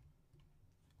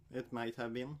 It might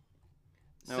have been.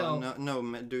 So, no,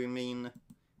 do you mean...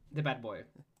 The bad boy.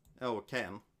 Oh,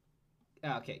 Cam.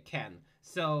 Okay, Ken.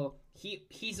 So,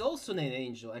 he's also an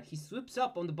angel, and he swoops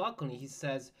up on the balcony. He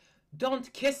says,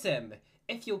 "Don't kiss him!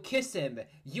 If you kiss him,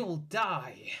 you'll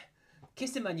die!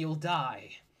 Kiss him and you'll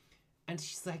die!" And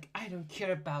she's like, "I don't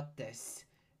care about this."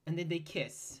 And then they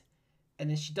kiss. And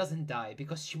then she doesn't die,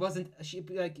 because she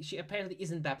apparently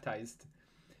isn't baptized.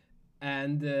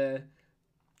 And,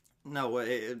 No,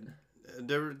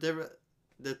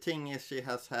 the thing is, she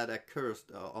has had a curse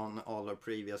on all her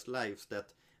previous lives,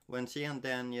 that when she and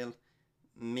Daniel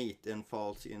meet and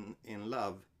falls in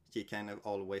love, she kind of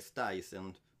always dies,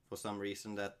 and for some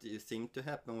reason that seemed to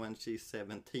happen when she's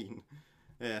 17.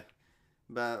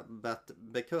 But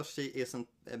because she isn't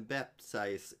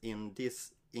baptized in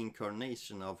this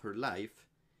incarnation of her life,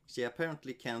 she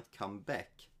apparently can't come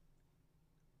back.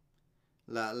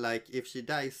 Like, if she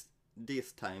dies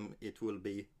this time, it will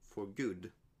be for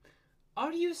good.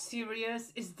 are you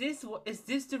serious? Is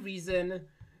this the reason?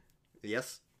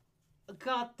 Yes.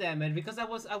 God damn it! Because I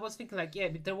was thinking like, yeah,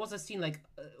 there was a scene like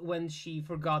when she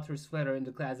forgot her sweater in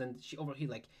the class and she overheard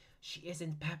like, she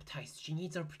isn't baptized. She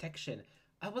needs our protection.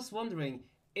 I was wondering,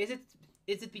 is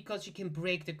it because she can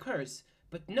break the curse?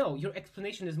 But no, your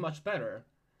explanation is much better.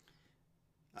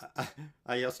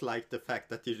 I just like the fact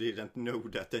that you didn't know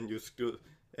that,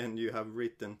 and you have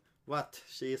written, "What?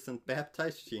 She isn't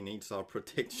baptized. She needs our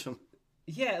protection."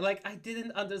 Yeah, like I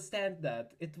didn't understand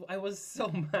that. I was so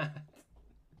mad.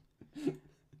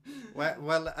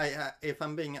 Well, if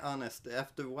I'm being honest,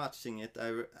 after watching it,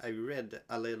 I read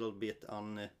a little bit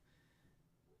on.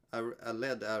 I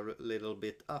read a little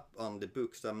bit up on the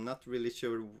books. I'm not really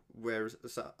sure where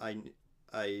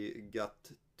I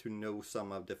got to know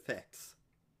some of the facts.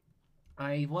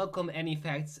 I welcome any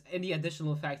facts, any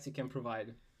additional facts you can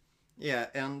provide. Yeah,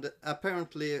 and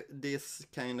apparently this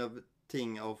kind of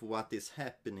thing of what is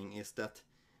happening is that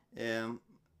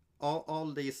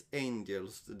all these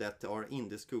angels that are in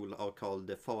the school are called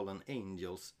the fallen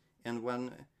angels, and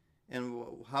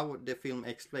how the film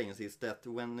explains is that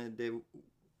when the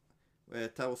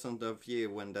thousands of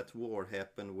years when that war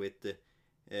happened with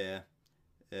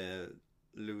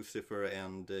Lucifer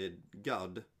and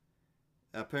God,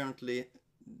 apparently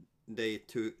they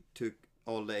took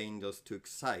all the angels took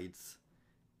sides,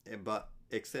 but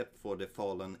except for the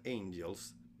fallen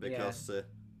angels, because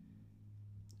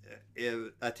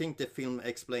I think the film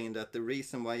explained that the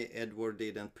reason why Edward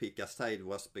didn't pick a side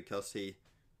was because he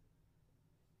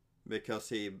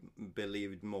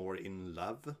believed more in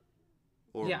love,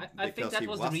 or I think that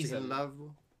was the reason. In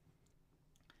love.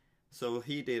 So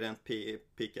he didn't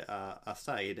pick a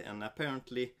side, and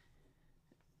apparently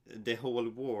the whole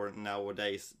war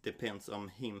nowadays depends on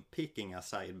him picking a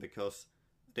side, because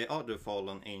the other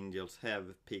fallen angels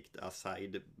have picked a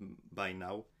side by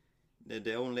now.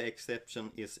 The only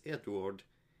exception is Edward,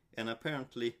 and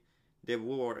apparently the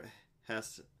war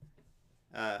has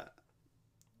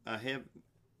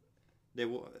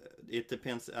it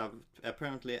depends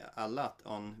apparently a lot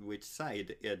on which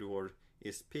side Edward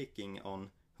is picking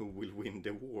on who will win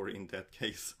the war in that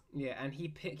case. Yeah, and he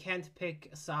can't pick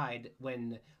a side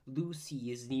when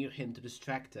Lucy is near him to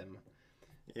distract him.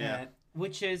 Yeah.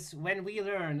 Which is when we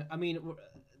learn. I mean,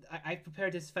 I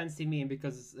prepared this fancy meme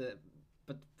because,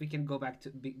 but we can go back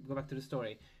to the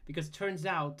story, because turns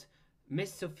out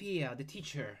Miss Sophia, the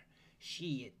teacher,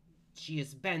 she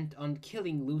is bent on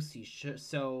killing Lucy,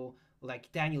 so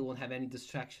like Daniel won't have any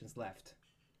distractions left.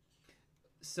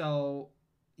 So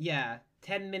yeah,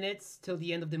 10 minutes till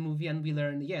the end of the movie, and we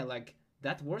learn, yeah, like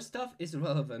that war stuff is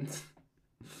relevant.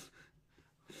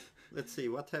 Let's see,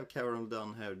 what have Carol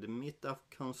done here? The myth of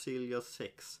conciliar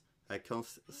sex. I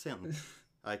consent.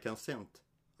 I consent.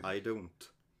 I don't.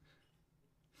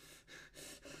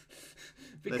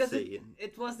 Because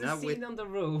it was the scene on the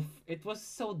roof. It was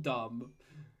so dumb.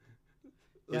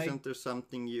 Isn't there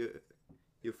something you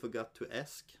forgot to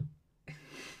ask?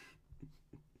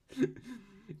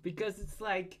 Because it's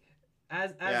like I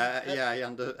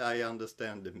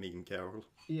understand the meme, Carol.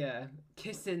 Yeah,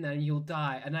 kissing and you'll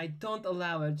die, and I don't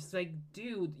allow it. Just like,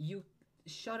 dude, you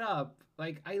shut up.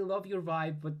 Like, I love your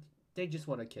vibe, but they just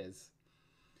want to kiss.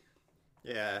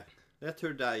 Yeah, let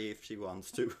her die if she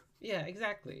wants to. Yeah,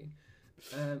 exactly.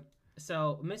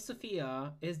 So Miss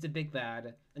Sophia is the big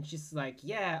bad, and she's like,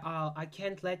 yeah, I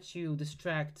can't let you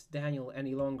distract Daniel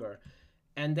any longer.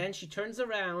 And then she turns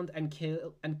around and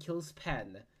kills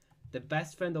Penn, the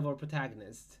best friend of our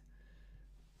protagonist.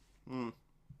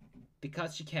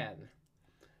 Because she can.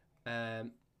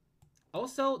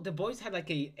 Also, the boys had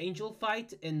like a angel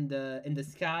fight in the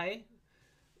sky.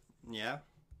 Yeah.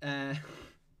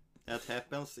 That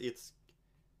happens.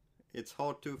 It's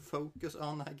hard to focus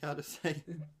on, I gotta say.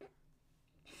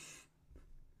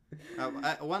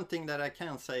 One thing that I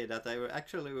can say that I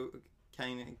actually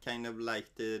kind of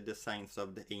like the designs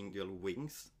of the angel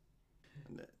wings.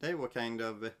 They were kind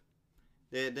of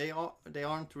they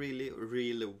aren't really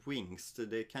real wings.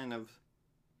 They kind of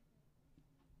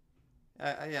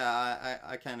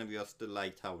I kind of just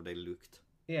liked how they looked.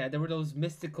 Yeah, there were those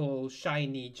mystical,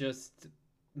 shiny, just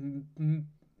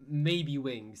maybe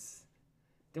wings.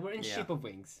 They were in shape of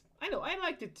wings. I know, I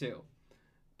liked it too.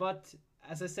 But,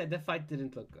 as I said, the fight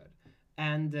didn't look good.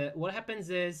 And what happens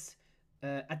is,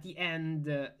 at the end,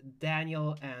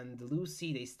 Daniel and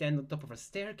Lucy, they stand on top of a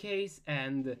staircase,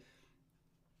 and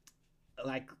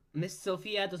like Miss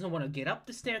Sophia doesn't want to get up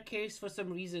the staircase for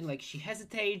some reason. Like, she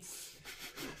hesitates.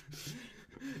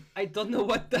 I don't know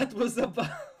what that was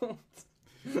about.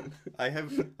 I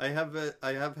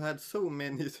have had so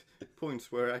many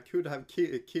points where I could have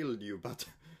killed you, but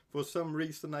for some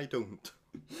reason I don't.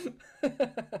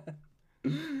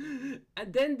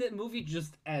 And then the movie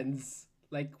just ends.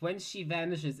 Like, when she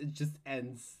vanishes, it just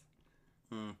ends.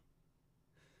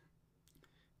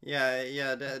 Yeah,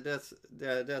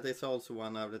 that is also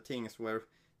one of the things where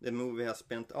the movie has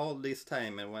spent all this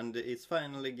time, and when it's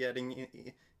finally getting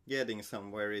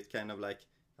somewhere, it's kind of like,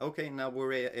 Okay, now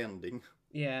we're ending.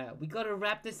 Yeah, we gotta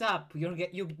wrap this up.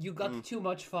 You got too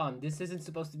much fun. This isn't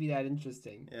supposed to be that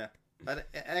interesting. Yeah, but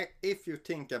if you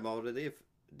think about it, if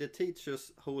the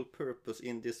teacher's whole purpose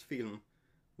in this film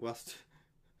was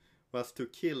to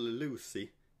kill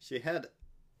Lucy, she had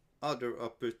other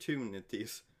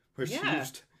opportunities where she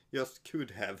just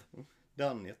could have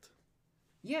done it.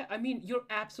 Yeah, I mean, you're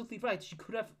absolutely right. She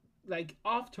could have, like,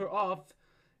 offed her off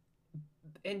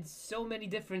in so many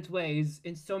different ways,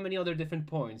 in so many other different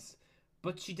points.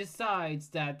 But she decides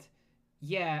that,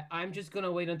 yeah, I'm just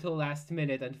gonna wait until last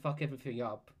minute and fuck everything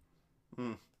up.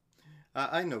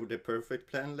 I know the perfect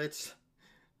plan. Let's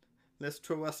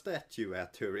throw a statue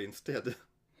at her instead.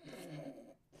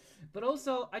 But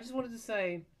also, I just wanted to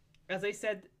say, as I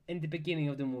said in the beginning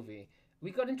of the movie, we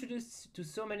got introduced to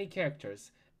so many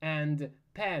characters. And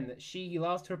Pen, she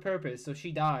lost her purpose, so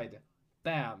she died.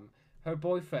 Bam. Her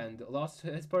boyfriend lost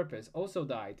his purpose, also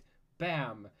died.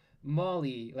 Bam.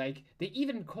 Molly, like, they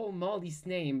even call Molly's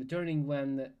name during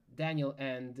when Daniel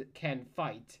and Ken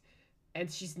fight.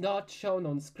 And she's not shown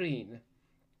on screen.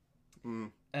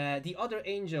 The other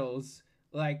angels,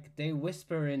 like, they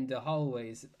whisper in the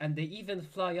hallways, and they even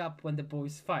fly up when the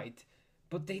boys fight,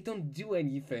 but they don't do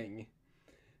anything.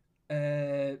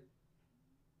 Like,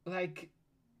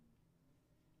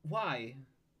 why?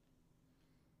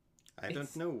 I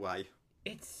don't know why.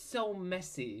 It's so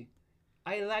messy.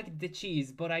 I like the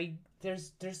cheese, but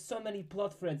there's so many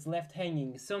plot threads left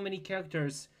hanging, so many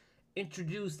characters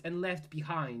introduced and left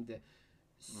behind.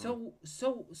 So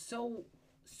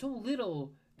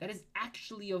little that is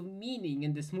actually of meaning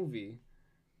in this movie.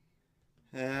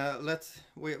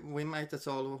 We might as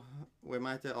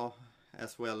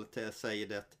well say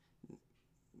that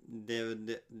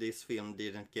this film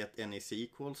didn't get any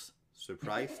sequels.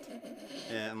 Surprised.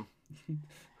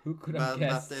 Who could have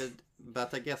guessed?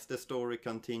 But I guess the story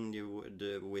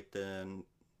continued with the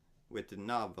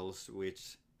novels,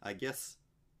 which I guess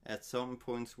at some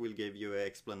points will give you an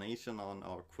explanation on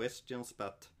our questions,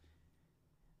 but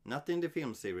not in the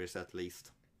film series at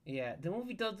least. Yeah, the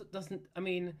movie doesn't. I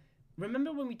mean,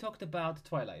 remember when we talked about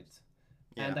Twilight,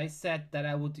 Yeah. and I said that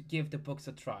I would give the books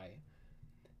a try.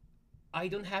 I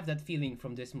don't have that feeling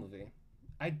from this movie.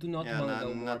 I do not want to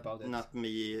know more about it. Not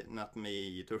me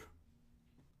either.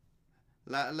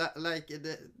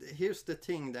 Here's the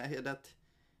thing that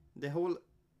the whole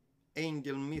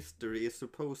angel mystery is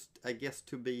supposed, I guess,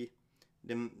 to be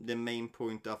the main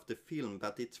point of the film,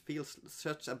 but it feels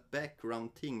such a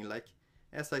background thing. Like,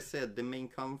 as I said, the main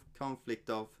conflict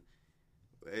of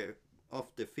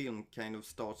the film kind of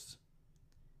starts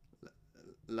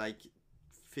like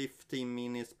 15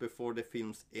 minutes before the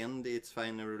film's end. It's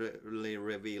finally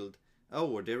revealed,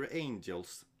 oh, they're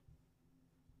angels.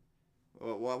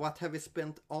 What have we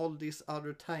spent all this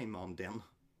other time on then?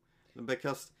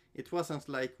 Because it wasn't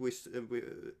like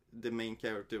the main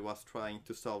character was trying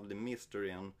to solve the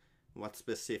mystery on what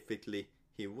specifically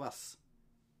he was.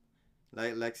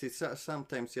 Like she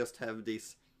sometimes just have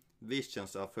these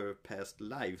visions of her past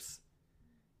lives,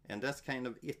 and that's kind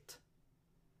of it.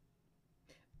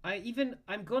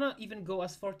 I'm gonna even go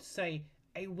as far to say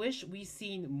I wish we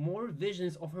seen more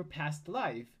visions of her past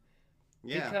life.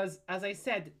 Yeah. Because as I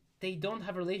said, they don't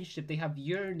have a relationship. They have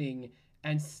yearning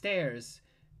and stares,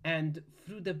 and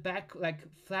through the back like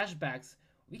flashbacks,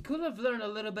 we could have learned a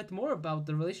little bit more about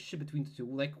the relationship between the two.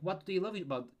 Like, what do they love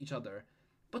about each other?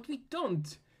 But we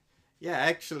don't. Yeah,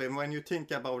 actually, when you think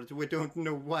about it, we don't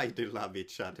know why they love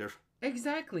each other.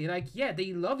 Exactly. Like, yeah,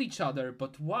 they love each other,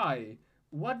 but why?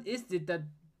 What is it that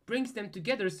brings them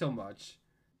together so much?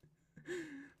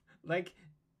 Like,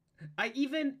 I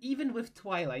even with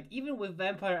Twilight, even with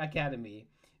Vampire Academy,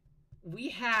 we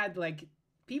had like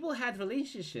people had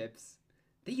relationships.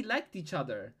 They liked each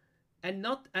other, and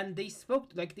they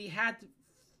spoke, like, they had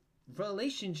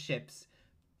relationships.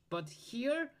 But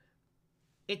here,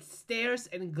 it stares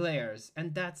and glares,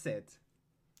 and that's it.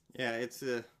 Yeah, it's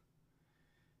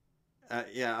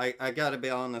I gotta be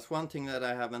honest. One thing that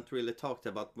I haven't really talked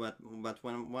about, but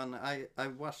when I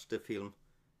watched the film,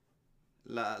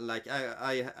 like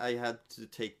I had to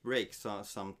take breaks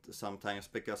sometimes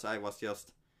because I was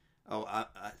just,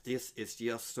 this is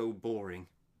just so boring.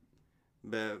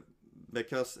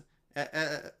 Because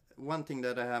one thing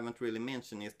that I haven't really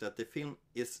mentioned is that the film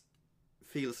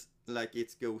feels like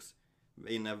it goes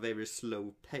in a very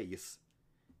slow pace.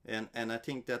 And I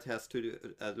think that has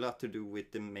a lot to do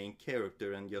with the main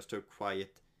character and just her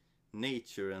quiet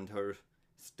nature and her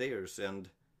stares and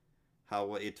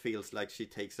how it feels like she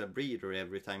takes a breather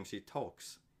every time she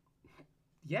talks.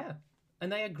 Yeah,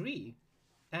 and I agree.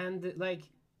 And like,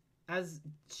 as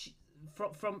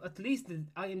from at least the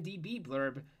IMDb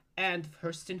blurb, and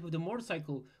her stint with the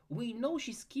motorcycle, we know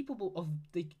she's capable of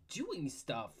like doing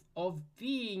stuff, of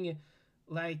being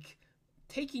like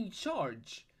taking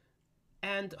charge.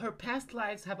 And her past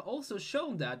lives have also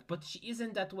shown that, but she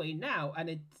isn't that way now, and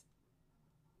it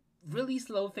really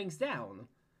slows things down.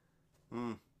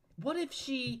 Mm. What if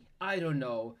she, I don't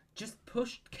know, just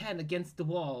pushed Ken against the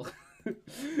wall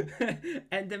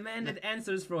and demanded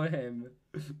answers from him?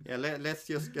 Yeah, let's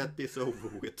just get this over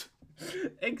with.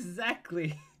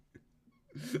 Exactly.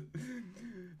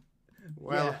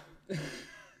 Well,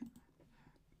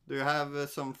 do you have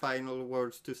some final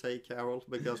words to say, Carol?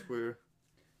 Because we're...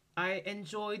 I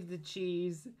enjoyed the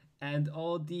cheese and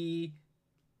all the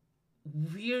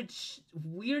weird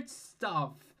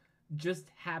stuff just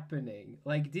happening,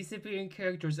 like disappearing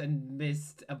characters and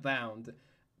mist abound.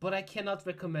 But I cannot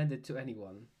recommend it to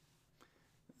anyone.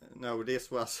 No,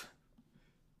 this was...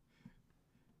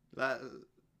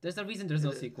 There's a reason there's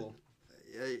no sequel.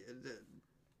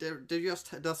 There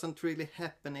just doesn't really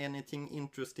happen anything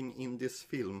interesting in this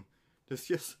film. There's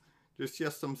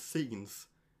just some scenes.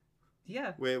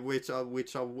 Yeah. Which are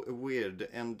weird,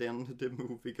 and then the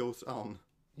movie goes on.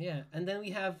 Yeah, and then we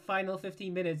have final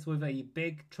 15 minutes with a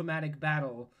big traumatic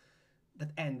battle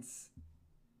that ends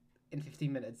in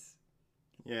 15 minutes.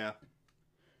 Yeah,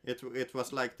 it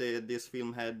was like this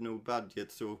film had no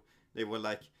budget, so they were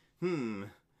like,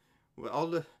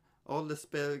 well, all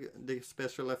the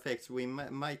special effects, we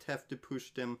might have to push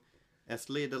them as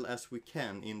little as we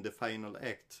can in the final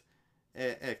act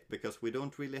because we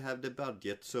don't really have the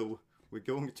budget, so we're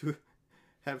going to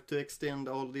have to extend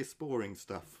all this boring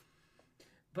stuff.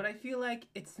 But I feel like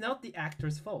it's not the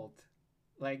actor's fault.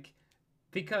 Like,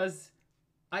 because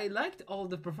I liked all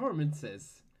the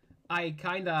performances. I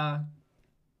kinda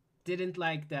didn't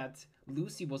like that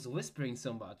Lucy was whispering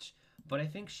so much, but I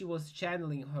think she was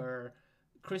channeling her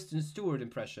Kristen Stewart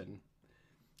impression.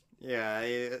 Yeah,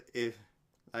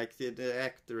 like the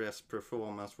actress'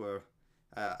 performance were,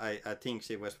 I think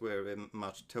she was very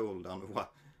much told on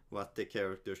what the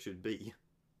character should be.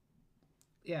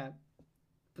 Yeah,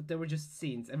 but there were just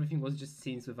scenes. Everything was just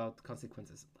scenes without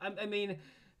consequences. I mean,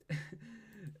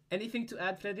 anything to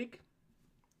add, Fredrik?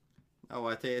 No,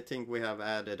 I think we have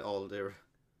added all there.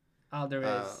 All there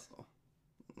is.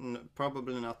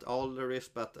 Probably not all there is,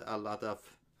 but a lot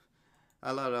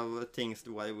of things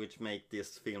which make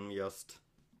this film just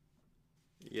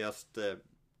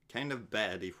kind of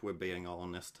bad, if we're being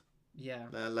honest. Yeah.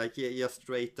 Like, just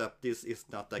straight up, this is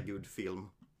not a good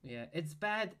film. Yeah, it's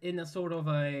bad in a sort of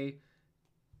a,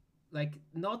 like,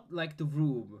 not like The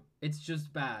Room. It's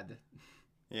just bad.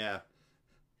 Yeah.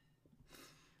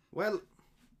 Well,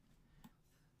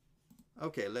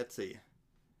 okay, let's see.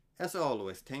 As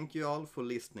always, thank you all for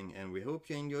listening, and we hope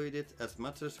you enjoyed it as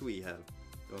much as we have.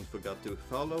 Don't forget to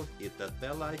follow, hit that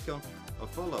bell icon, or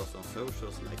follow us on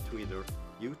socials like Twitter,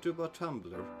 YouTube or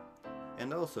Tumblr.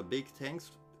 And also big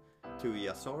thanks to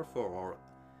Yasar for our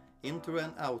intro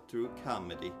and outro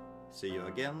comedy. See you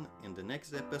again in the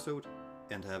next episode,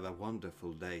 and have a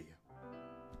wonderful day.